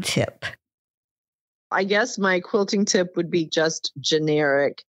quilting tip. I guess my quilting tip would be just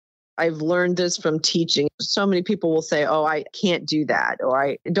generic. I've learned this from teaching. So many people will say, oh, I can't do that, or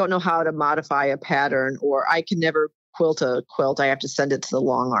I don't know how to modify a pattern, or I can never quilt a quilt. I have to send it to the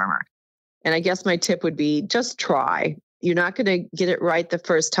long armor. And I guess my tip would be just try. You're not going to get it right the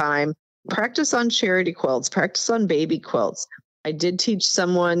first time. Practice on charity quilts, practice on baby quilts. I did teach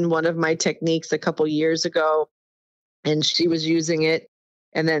someone one of my techniques a couple years ago, and she was using it.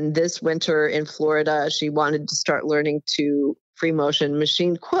 And then this winter in Florida, she wanted to start learning to free motion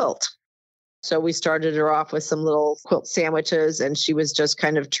machine quilt. So we started her off with some little quilt sandwiches, and she was just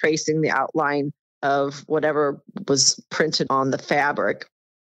kind of tracing the outline of whatever was printed on the fabric.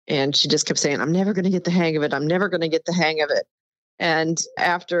 And she just kept saying, I'm never going to get the hang of it. I'm never going to get the hang of it. And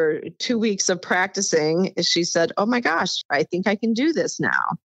after 2 weeks of practicing, she said, oh my gosh, I think I can do this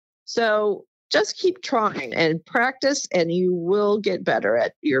now. So just keep trying and practice, and you will get better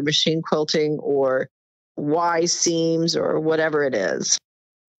at your machine quilting or Y seams or whatever it is.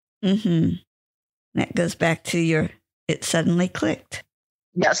 Mm-hmm. That goes back to it suddenly clicked.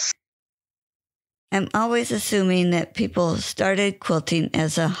 Yes. I'm always assuming that people started quilting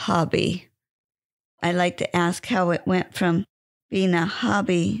as a hobby. I like to ask how it went from being a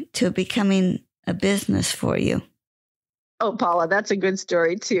hobby to becoming a business for you. Oh, Paula, that's a good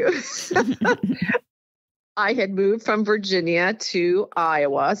story too. I had moved from Virginia to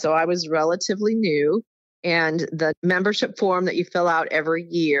Iowa, so I was relatively new. And the membership form that you fill out every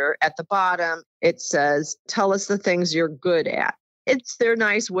year, at the bottom, it says, tell us the things you're good at. It's their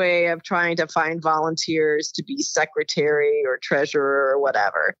nice way of trying to find volunteers to be secretary or treasurer or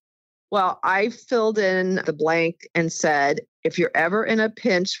whatever. Well, I filled in the blank and said, if you're ever in a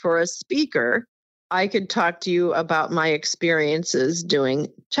pinch for a speaker, I could talk to you about my experiences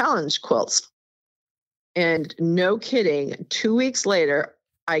doing challenge quilts. And no kidding, 2 weeks later,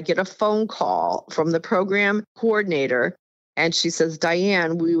 I get a phone call from the program coordinator, and she says,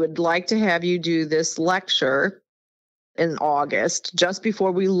 Diane, we would like to have you do this lecture in August, just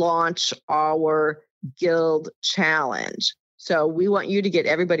before we launch our guild challenge. So we want you to get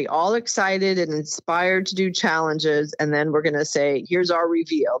everybody all excited and inspired to do challenges. And then we're going to say, here's our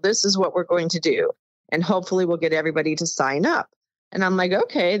reveal. This is what we're going to do. And hopefully we'll get everybody to sign up. And I'm like,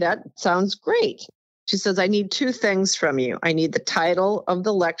 okay, that sounds great. She says, I need 2 things from you. I need the title of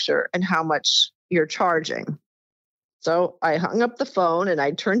the lecture and how much you're charging. So I hung up the phone and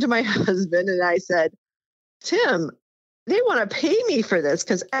I turned to my husband and I said, Tim, they want to pay me for this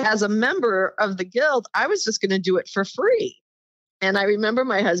because as a member of the guild, I was just going to do it for free. And I remember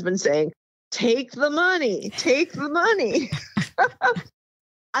my husband saying, take the money, take the money.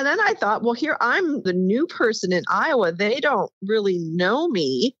 And then I thought, well, here I'm the new person in Iowa. They don't really know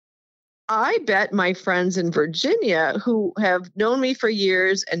me. I bet my friends in Virginia who have known me for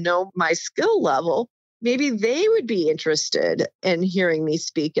years and know my skill level, maybe they would be interested in hearing me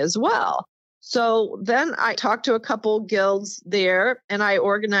speak as well. So then I talked to a couple guilds there and I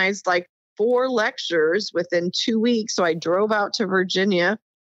organized like 4 lectures within 2 weeks. So I drove out to Virginia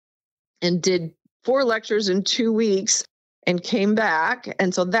and did 4 lectures in 2 weeks and came back.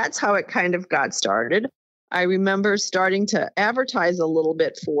 And so that's how it kind of got started. I remember starting to advertise a little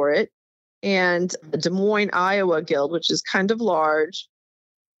bit for it. And the Des Moines, Iowa Guild, which is kind of large,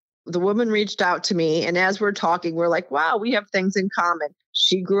 the woman reached out to me. And as we're talking, we're like, wow, we have things in common.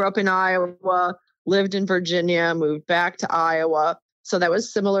 She grew up in Iowa, lived in Virginia, moved back to Iowa. So that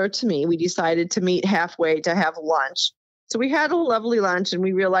was similar to me. We decided to meet halfway to have lunch. So we had a lovely lunch and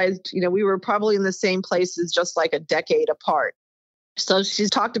we realized, we were probably in the same places, just like a decade apart. So she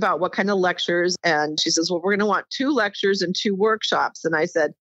talked about what kind of lectures. And she says, well, we're going to want 2 lectures and 2 workshops. And I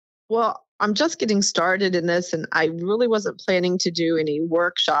said, well, I'm just getting started in this. And I really wasn't planning to do any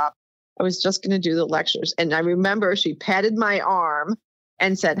workshop. I was just going to do the lectures. And I remember she patted my arm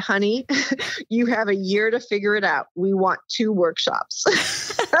and said, honey, you have a year to figure it out. We want 2 workshops.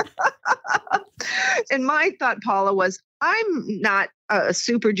 And my thought, Paula, was, I'm not a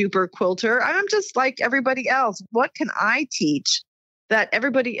super duper quilter. I'm just like everybody else. What can I teach that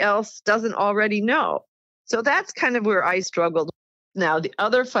everybody else doesn't already know? So that's kind of where I struggled. Now, the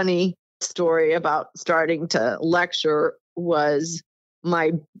other funny story about starting to lecture was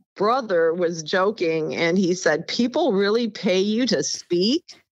my brother was joking and he said, people really pay you to speak?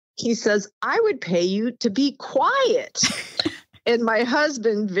 He says, I would pay you to be quiet. And my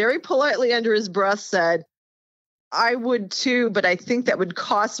husband very politely under his breath said, I would too, but I think that would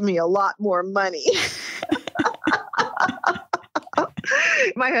cost me a lot more money.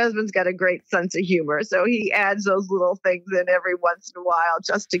 My husband's got a great sense of humor, so he adds those little things in every once in a while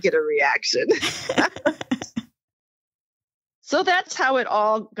just to get a reaction. So that's how it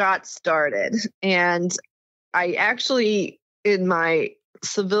all got started. And I actually, in my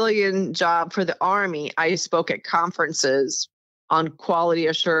civilian job for the Army, I spoke at conferences on quality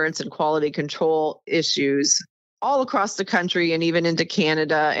assurance and quality control issues all across the country and even into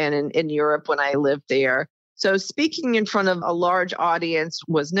Canada and in Europe when I lived there. So speaking in front of a large audience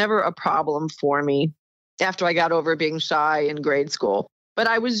was never a problem for me after I got over being shy in grade school. But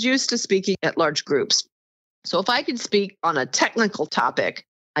I was used to speaking at large groups. So if I could speak on a technical topic,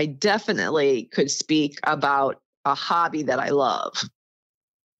 I definitely could speak about a hobby that I love.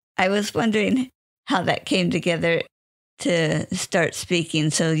 I was wondering how that came together to start speaking.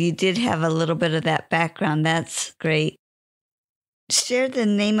 So you did have a little bit of that background. That's great. Share the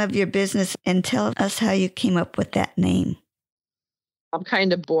name of your business and tell us how you came up with that name. I'm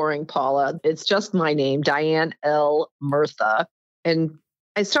kind of boring, Paula. It's just my name, Diane L Murtha. And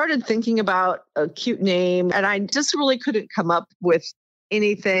I started thinking about a cute name, and I just really couldn't come up with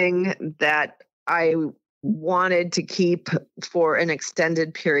anything that I wanted to keep for an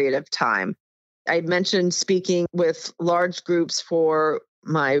extended period of time. I mentioned speaking with large groups for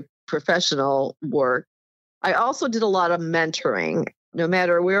my professional work. I also did a lot of mentoring. No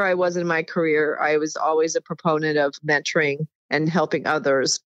matter where I was in my career, I was always a proponent of mentoring and helping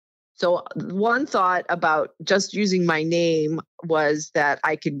others. So one thought about just using my name was that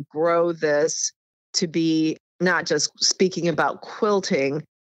I could grow this to be not just speaking about quilting,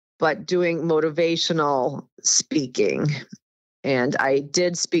 but doing motivational speaking. And I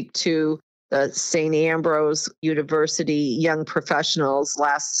did speak to the St. Ambrose University Young Professionals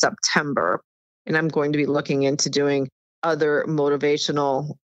last September. And I'm going to be looking into doing other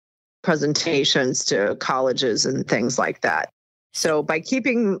motivational presentations to colleges and things like that. So by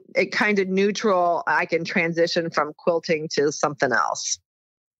keeping it kind of neutral, I can transition from quilting to something else.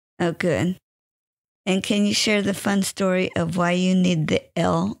 Oh, good. And can you share the fun story of why you need the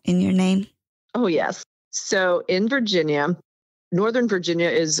L in your name? Oh, yes. So in Virginia, Northern Virginia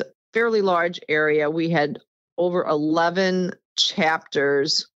is a fairly large area. We had over 11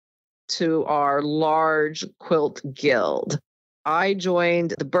 chapters to our large quilt guild. I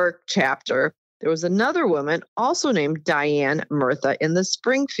joined the Burke chapter. There was another woman also named Diane Murtha in the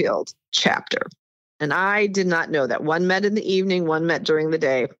Springfield chapter. And I did not know that. One met in the evening, one met during the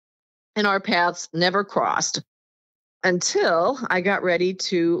day. And our paths never crossed until I got ready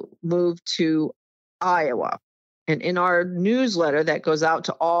to move to Iowa. And in our newsletter that goes out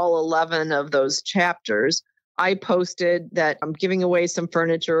to all 11 of those chapters, I posted that I'm giving away some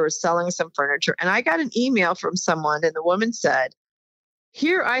furniture or selling some furniture. And I got an email from someone, and the woman said,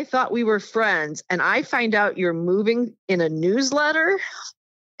 "Here, I thought we were friends, and I find out you're moving in a newsletter."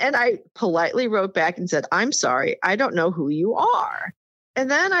 And I politely wrote back and said, "I'm sorry, I don't know who you are." And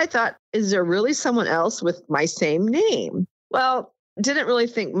then I thought, is there really someone else with my same name? Well, didn't really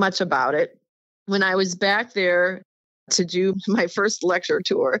think much about it. When I was back there to do my first lecture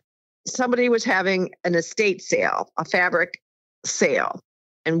tour, somebody was having an estate sale, a fabric sale.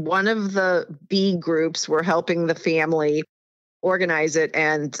 And one of the B groups were helping the family organize it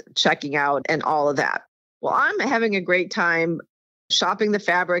and checking out and all of that. Well, I'm having a great time shopping the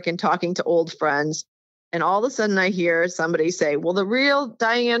fabric and talking to old friends. And all of a sudden I hear somebody say, "Well, the real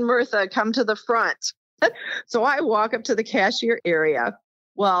Diane Murtha, come to the front." So I walk up to the cashier area.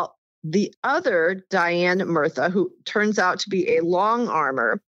 Well, the other Diane Murtha, who turns out to be a long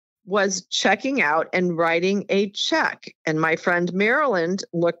armor, was checking out and writing a check. And my friend Marilyn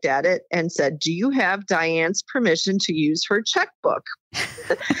looked at it and said, "Do you have Diane's permission to use her checkbook?"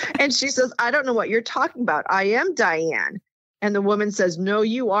 And she says, "I don't know what you're talking about. I am Diane." And the woman says, "No,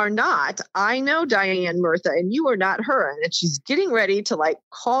 you are not. I know Diane Murtha, and you are not her." And she's getting ready to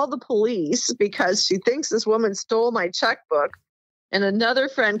call the police because she thinks this woman stole my checkbook. And another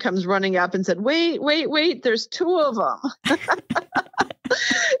friend comes running up and said, wait, there's two of them.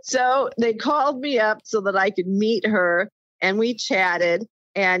 So they called me up so that I could meet her, and we chatted.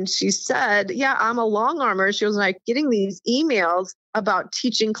 And she said, "Yeah, I'm a long armor." She was getting these emails about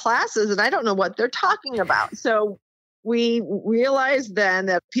teaching classes, and I don't know what they're talking about. So we realized then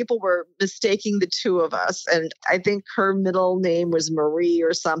that people were mistaking the two of us. And I think her middle name was Marie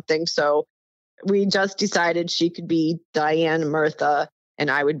or something. So we just decided she could be Diane Murtha and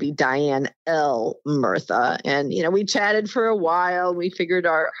I would be Diane L Murtha. And, we chatted for a while. We figured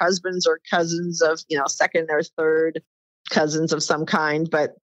our husbands or cousins of, second or third cousins of some kind.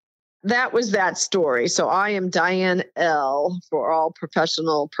 But that was that story. So I am Diane L for all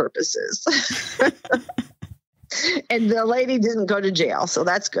professional purposes. And the lady didn't go to jail, so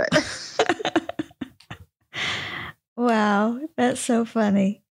that's good. Wow, that's so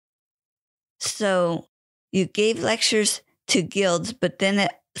funny. So you gave lectures to guilds, but then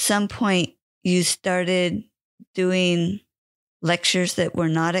at some point you started doing lectures that were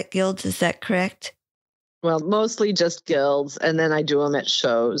not at guilds. Is that correct? Well, mostly just guilds, and then I do them at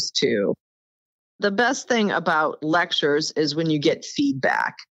shows too. The best thing about lectures is when you get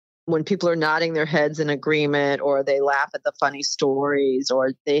feedback, when people are nodding their heads in agreement, or they laugh at the funny stories,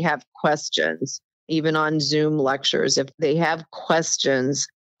 or they have questions. Even on Zoom lectures, if they have questions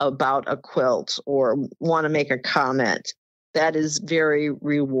about a quilt or want to make a comment, that is very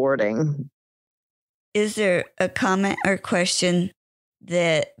rewarding. Is there a comment or question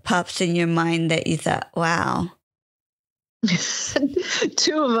that pops in your mind that you thought, wow?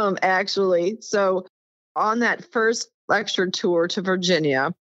 Two of them, actually. So on that first lecture tour to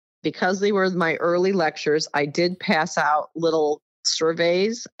Virginia, because they were my early lectures, I did pass out little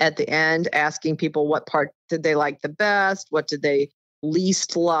surveys at the end asking people what part did they like the best, what did they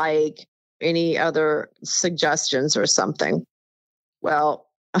least like, any other suggestions or something. Well,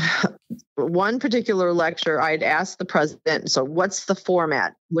 one particular lecture, I'd asked the president, so what's the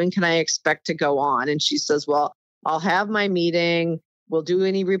format? When can I expect to go on? And she says, well, I'll have my meeting, we'll do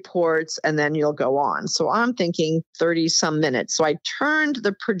any reports, and then you'll go on. So I'm thinking 30 some minutes. So I turned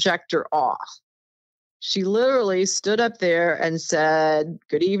the projector off. She literally stood up there and said,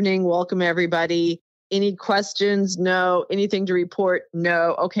 good evening, welcome everybody. Any questions? No. Anything to report?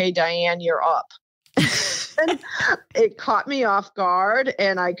 No. Okay, Diane, you're up. And it caught me off guard,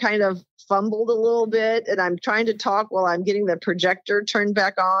 and I kind of fumbled a little bit, and I'm trying to talk while I'm getting the projector turned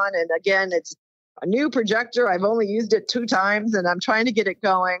back on. And again, it's a new projector. I've only used it 2 times, and I'm trying to get it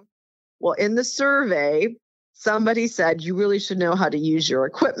going. Well, in the survey, somebody said, you really should know how to use your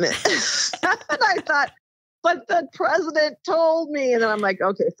equipment. And I thought, but the president told me. And then I'm like,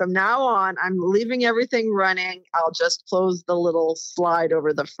 okay, from now on, I'm leaving everything running. I'll just close the little slide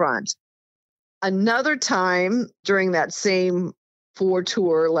over the front. Another time during that same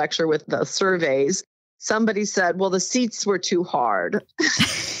 4-tour lecture with the surveys, somebody said, well, the seats were too hard.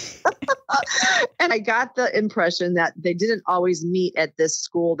 And I got the impression that they didn't always meet at this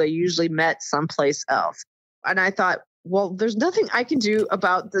school. They usually met someplace else. And I thought, well, there's nothing I can do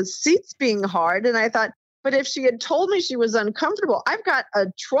about the seats being hard. And I thought, but if she had told me she was uncomfortable, I've got a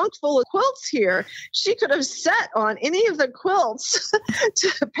trunk full of quilts here. She could have sat on any of the quilts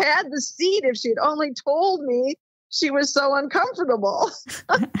to pad the seat if she had only told me she was so uncomfortable.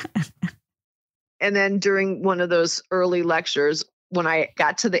 And then during one of those early lectures, when I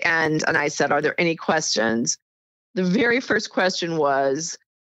got to the end and I said, are there any questions? The very first question was,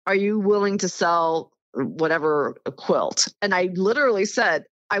 are you willing to sell whatever a quilt? And I literally said,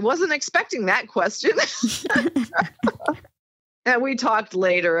 I wasn't expecting that question. And we talked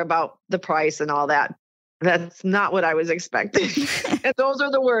later about the price and all that. That's not what I was expecting. And those are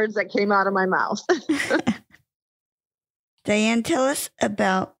the words that came out of my mouth. Diane, tell us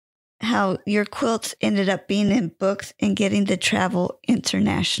about how your quilts ended up being in books and getting to travel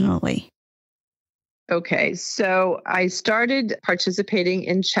internationally. Okay, so I started participating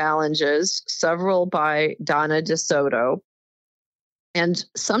in challenges, several by Donna DeSoto. And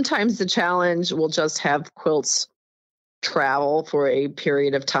sometimes the challenge will just have quilts travel for a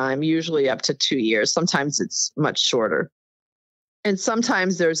period of time, usually up to 2 years. Sometimes it's much shorter. And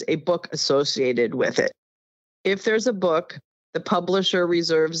sometimes there's a book associated with it. If there's a book, the publisher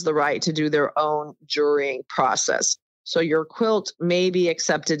reserves the right to do their own jurying process. So your quilt may be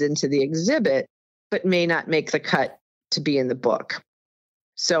accepted into the exhibit, but may not make the cut to be in the book.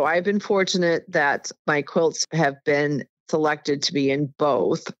 So I've been fortunate that my quilts have been selected to be in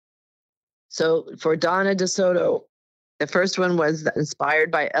both. So for Donna DeSoto, the first one was the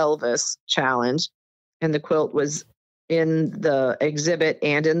Inspired by Elvis challenge, and the quilt was in the exhibit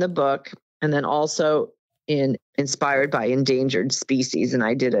and in the book, and then also in Inspired by Endangered Species, and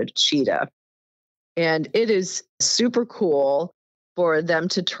I did a cheetah. And it is super cool for them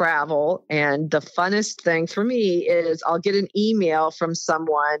to travel. And the funnest thing for me is I'll get an email from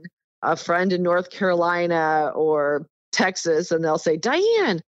someone, a friend in North Carolina or Texas, and they'll say,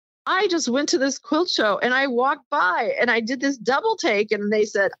 Diane, I just went to this quilt show and I walked by and I did this double take, and they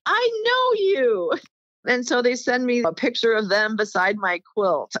said, I know you. And so they send me a picture of them beside my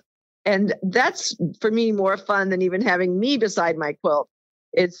quilt. And that's, for me, more fun than even having me beside my quilt.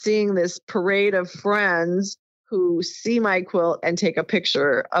 It's seeing this parade of friends who see my quilt and take a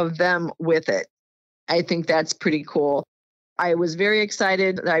picture of them with it. I think that's pretty cool. I was very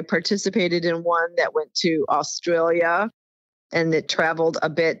excited that I participated in one that went to Australia, and it traveled a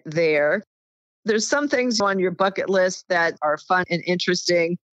bit there. There's some things on your bucket list that are fun and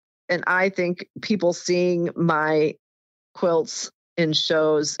interesting. And I think people seeing my quilts in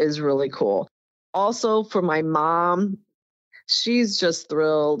shows is really cool. Also, for my mom, she's just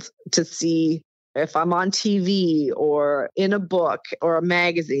thrilled to see if I'm on TV or in a book or a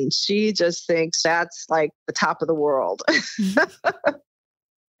magazine. She just thinks that's like the top of the world.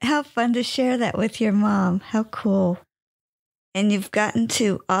 How fun to share that with your mom. How cool. And you've gotten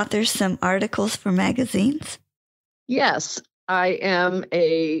to author some articles for magazines? Yes, I am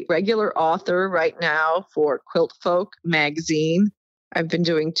a regular author right now for Quilt Folk magazine. I've been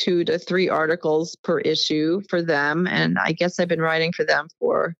doing 2 to 3 articles per issue for them. And I guess I've been writing for them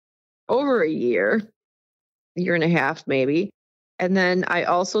for over a year and a half, maybe. And then I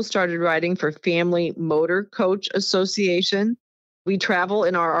also started writing for Family Motor Coach Association. We travel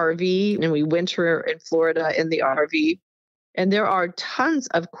in our RV and we winter in Florida in the RV. And there are tons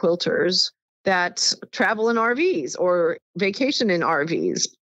of quilters that travel in RVs or vacation in RVs.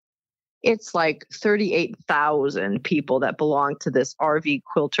 It's like 38,000 people that belong to this RV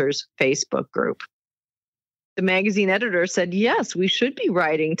Quilters Facebook group. The magazine editor said, yes, we should be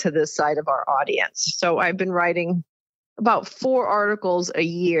writing to this side of our audience. So I've been writing about 4 articles a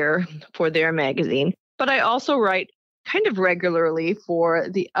year for their magazine. But I also write kind of regularly for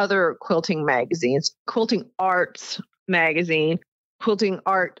the other quilting magazines, Quilting Arts magazine, Quilting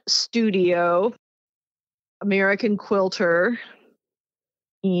Art Studio, American Quilter,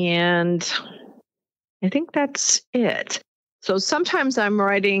 and I think that's it. So sometimes I'm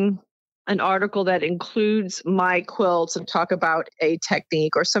writing an article that includes my quilts and talk about a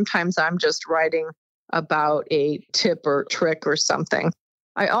technique, or sometimes I'm just writing about a tip or trick or something.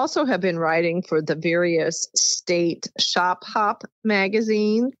 I also have been writing for the various state shop hop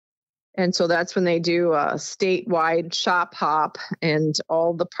magazine. And so that's when they do a statewide shop hop, and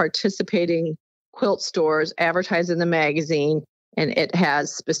all the participating quilt stores advertise in the magazine. And it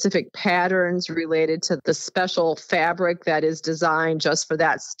has specific patterns related to the special fabric that is designed just for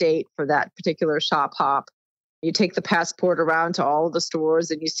that state, for that particular shop hop. You take the passport around to all of the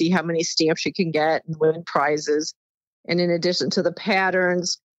stores and you see how many stamps you can get and win prizes. And in addition to the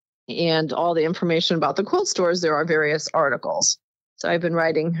patterns and all the information about the quilt stores, there are various articles. So I've been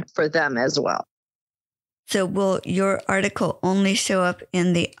writing for them as well. So will your article only show up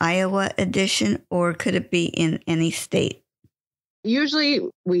in the Iowa edition, or could it be in any state? Usually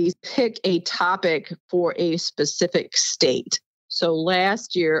we pick a topic for a specific state. So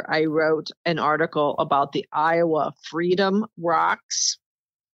last year I wrote an article about the Iowa Freedom Rocks.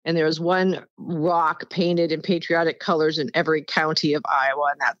 And there's one rock painted in patriotic colors in every county of Iowa.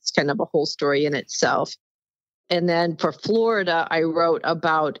 And that's kind of a whole story in itself. And then for Florida, I wrote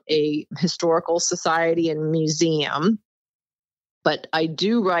about a historical society and museum. But I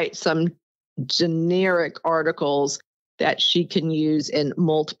do write some generic articles that she can use in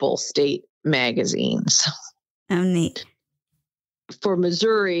multiple state magazines. Oh, neat. For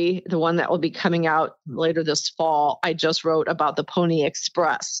Missouri, the one that will be coming out later this fall, I just wrote about the Pony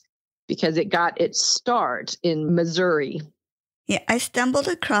Express because it got its start in Missouri. Yeah, I stumbled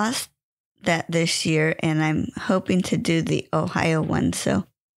across that this year, and I'm hoping to do the Ohio one, so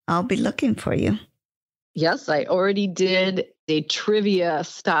I'll be looking for you. Yes, I already did a trivia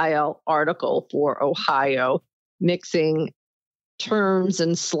style article for Ohio, mixing terms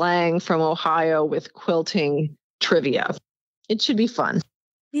and slang from Ohio with quilting trivia. It should be fun.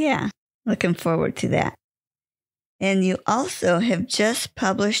 Yeah, looking forward to that. And you also have just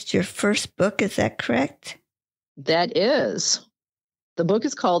published your first book, is that correct? That is. The book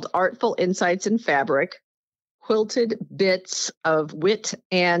is called Artful Insights in Fabric, Quilted Bits of Wit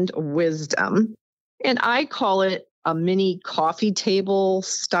and Wisdom. And I call it a mini coffee table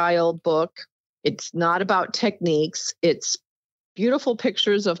style book. It's not about techniques. It's beautiful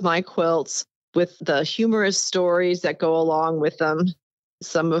pictures of my quilts with the humorous stories that go along with them.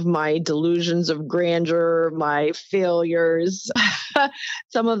 Some of my delusions of grandeur, my failures,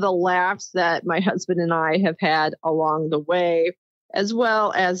 some of the laughs that my husband and I have had along the way, as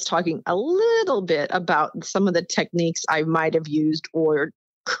well as talking a little bit about some of the techniques I might have used or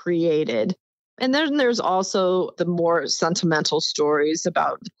created. And then there's also the more sentimental stories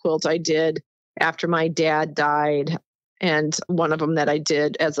about the quilt I did after my dad died, and one of them that I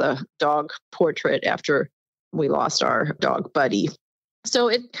did as a dog portrait after we lost our dog Buddy. So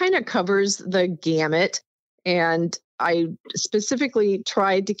it kind of covers the gamut, and I specifically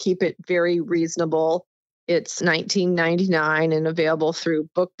tried to keep it very reasonable. It's $19.99 and available through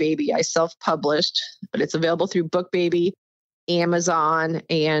BookBaby. I self-published, but it's available through BookBaby, Amazon,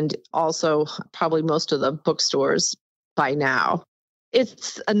 and also probably most of the bookstores by now.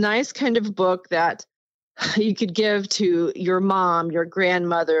 It's a nice kind of book that you could give to your mom, your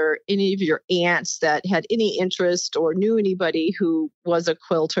grandmother, any of your aunts that had any interest or knew anybody who was a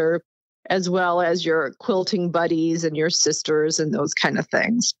quilter. as well as your quilting buddies and your sisters and those kind of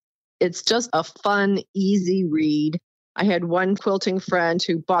things. It's just a fun, easy read. I had one quilting friend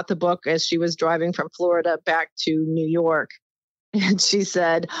who bought the book as she was driving from Florida back to New York. And she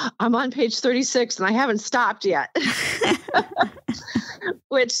said, I'm on page 36 and I haven't stopped yet,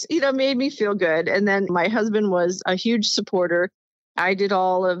 which, made me feel good. And then my husband was a huge supporter. I did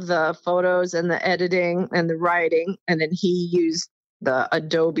all of the photos and the editing and the writing, and then he used the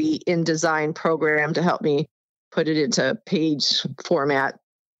Adobe InDesign program to help me put it into page format.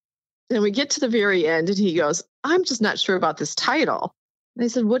 Then we get to the very end and he goes, I'm just not sure about this title. And I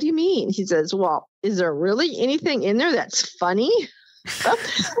said, what do you mean? He says, well, is there really anything in there that's funny?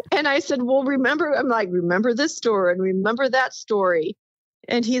 And I said, well, remember this story and remember that story.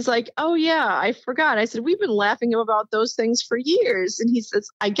 And he's like, oh, yeah, I forgot. I said, we've been laughing about those things for years. And he says,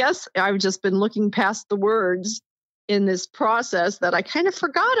 I guess I've just been looking past the words in this process that I kind of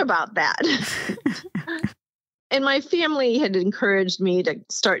forgot about that. And my family had encouraged me to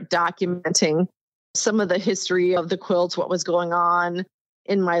start documenting some of the history of the quilts, what was going on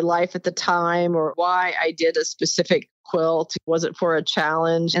in my life at the time, or why I did a specific quilt. Was it for a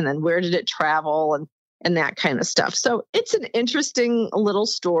challenge? And then where did it travel? And that kind of stuff. So it's an interesting little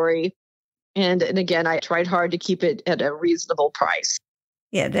story. And again, I tried hard to keep it at a reasonable price.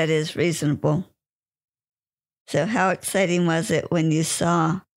 Yeah, that is reasonable. So how exciting was it when you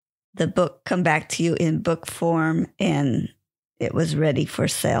saw the book come back to you in book form and it was ready for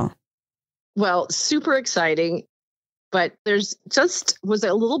sale? Well, super exciting, but there's just was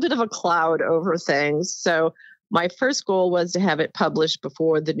a little bit of a cloud over things. So my first goal was to have it published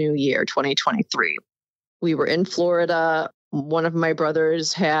before the new year, 2023. We were in Florida. One of my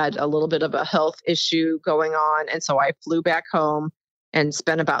brothers had a little bit of a health issue going on. And so I flew back home and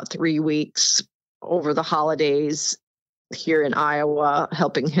spent about 3 weeks over the holidays here in Iowa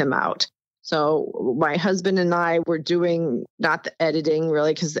helping him out. So my husband and I were doing not the editing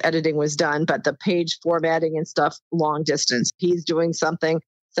really, because the editing was done, but the page formatting and stuff long distance. He's doing something,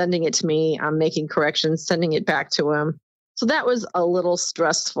 sending it to me. I'm making corrections, sending it back to him. So that was a little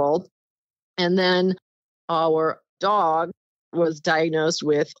stressful. And then our dog was diagnosed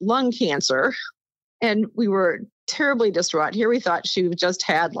with lung cancer, and we were terribly distraught. Here we thought she just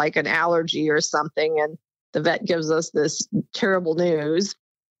had like an allergy or something, and the vet gives us this terrible news.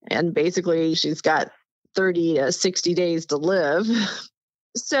 And basically, she's got 30 to 60 days to live.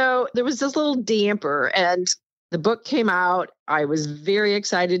 So there was this little damper, and the book came out. I was very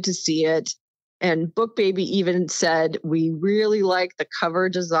excited to see it. And Book Baby even said, we really like the cover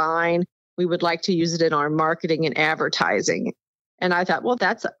design. We would like to use it in our marketing and advertising. And I thought, well,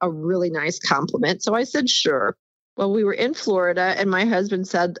 that's a really nice compliment. So I said, sure. Well, we were in Florida and my husband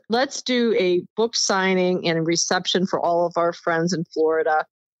said, let's do a book signing and a reception for all of our friends in Florida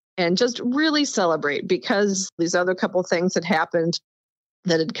and just really celebrate, because these other couple things had happened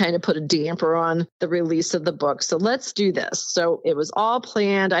that had kind of put a damper on the release of the book. So let's do this. So it was all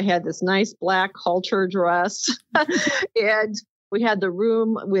planned. I had this nice black halter dress and we had the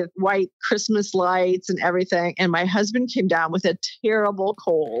room with white Christmas lights and everything. And my husband came down with a terrible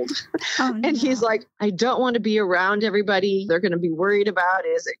cold. Oh, no. And he's like, I don't want to be around everybody. They're going to be worried about,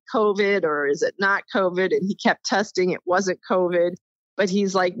 is it COVID or is it not COVID? And he kept testing. It wasn't COVID. But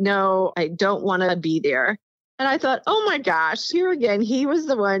he's like, no, I don't want to be there. And I thought, oh my gosh, here again, he was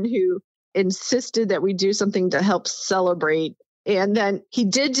the one who insisted that we do something to help celebrate. And then he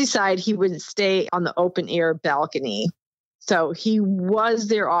did decide he would stay on the open air balcony. So he was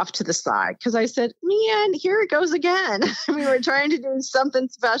there off to the side, because I said, man, here it goes again. We were trying to do something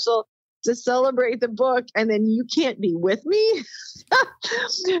special to celebrate the book, and then you can't be with me.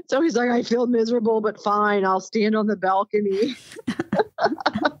 So he's like, I feel miserable, but fine, I'll stand on the balcony.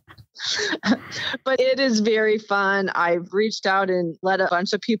 But it is very fun. I've reached out and let a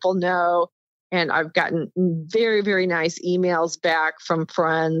bunch of people know, and I've gotten very, very nice emails back from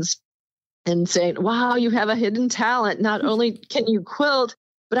friends and saying, wow, you have a hidden talent. Not only can you quilt,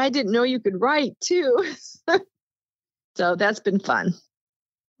 but I didn't know you could write too. So that's been fun.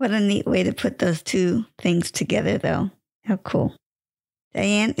 What a neat way to put those two things together, though. How cool.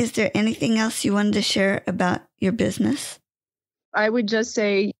 Diane, is there anything else you wanted to share about your business? I would just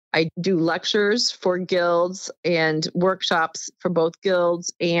say I do lectures for guilds and workshops for both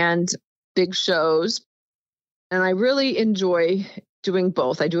guilds and big shows. And I really enjoy doing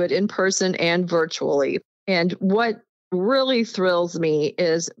both. I do it in person and virtually. And what really thrills me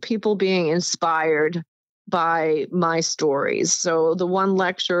is people being inspired by my stories. So the one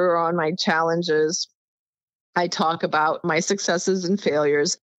lecture on my challenges, I talk about my successes and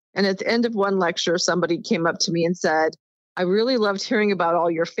failures. And at the end of one lecture, somebody came up to me and said, I really loved hearing about all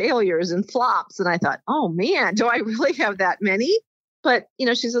your failures and flops. And I thought, oh man, do I really have that many? But,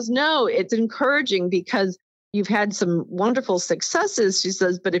 she says, no, it's encouraging because you've had some wonderful successes. She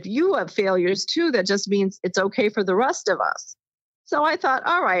says, but if you have failures too, that just means it's okay for the rest of us. So I thought,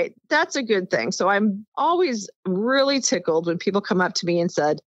 all right, that's a good thing. So I'm always really tickled when people come up to me and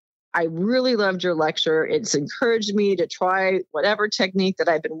said, I really loved your lecture. It's encouraged me to try whatever technique that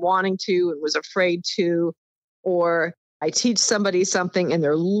I've been wanting to and was afraid to, or I teach somebody something and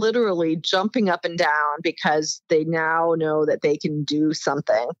they're literally jumping up and down because they now know that they can do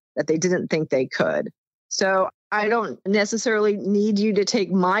something that they didn't think they could. So I don't necessarily need you to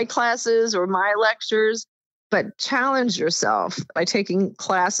take my classes or my lectures, but challenge yourself by taking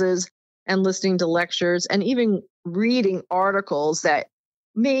classes and listening to lectures and even reading articles that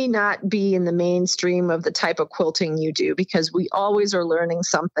may not be in the mainstream of the type of quilting you do, because we always are learning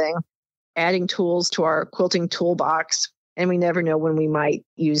something, adding tools to our quilting toolbox, and we never know when we might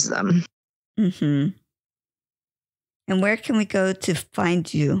use them. Mm-hmm. And where can we go to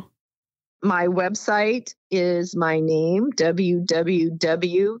find you? My website is my name,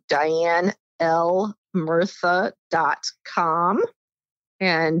 www.dianelmurtha.com.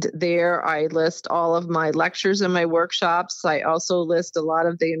 And there I list all of my lectures and my workshops. I also list a lot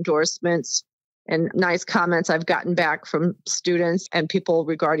of the endorsements and nice comments I've gotten back from students and people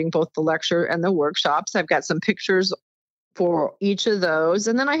regarding both the lecture and the workshops. I've got some pictures for each of those.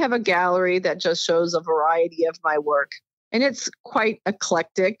 And then I have a gallery that just shows a variety of my work. And it's quite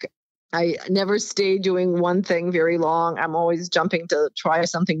eclectic. I never stay doing one thing very long. I'm always jumping to try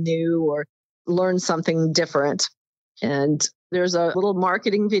something new or learn something different. And there's a little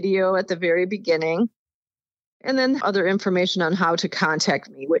marketing video at the very beginning. And then other information on how to contact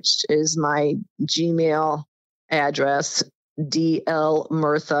me, which is my Gmail address,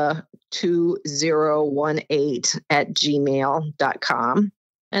 dlmurtha2018@gmail.com.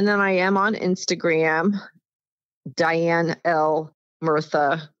 And then I am on Instagram, Diane L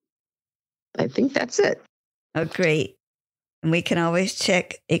Murtha. I think that's it. Oh, great. And we can always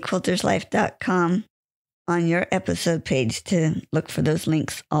check aquilterslife.com on your episode page to look for those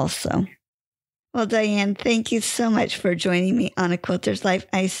links also. Well, Diane, thank you so much for joining me on A Quilter's Life.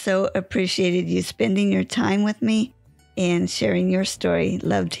 I so appreciated you spending your time with me and sharing your story.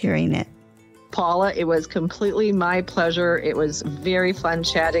 Loved hearing it. Paula, it was completely my pleasure. It was very fun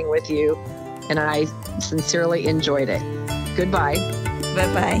chatting with you, and I sincerely enjoyed it. Goodbye.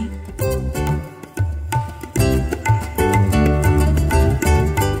 Bye-bye.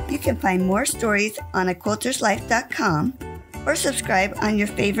 You can find more stories on aquilterslife.com or subscribe on your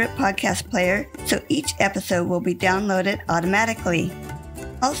favorite podcast player so each episode will be downloaded automatically.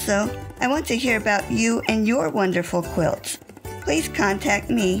 Also, I want to hear about you and your wonderful quilts. Please contact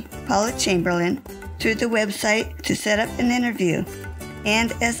me, Paula Chamberlain, through the website to set up an interview.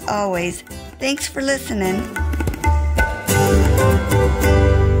 And as always, thanks for listening.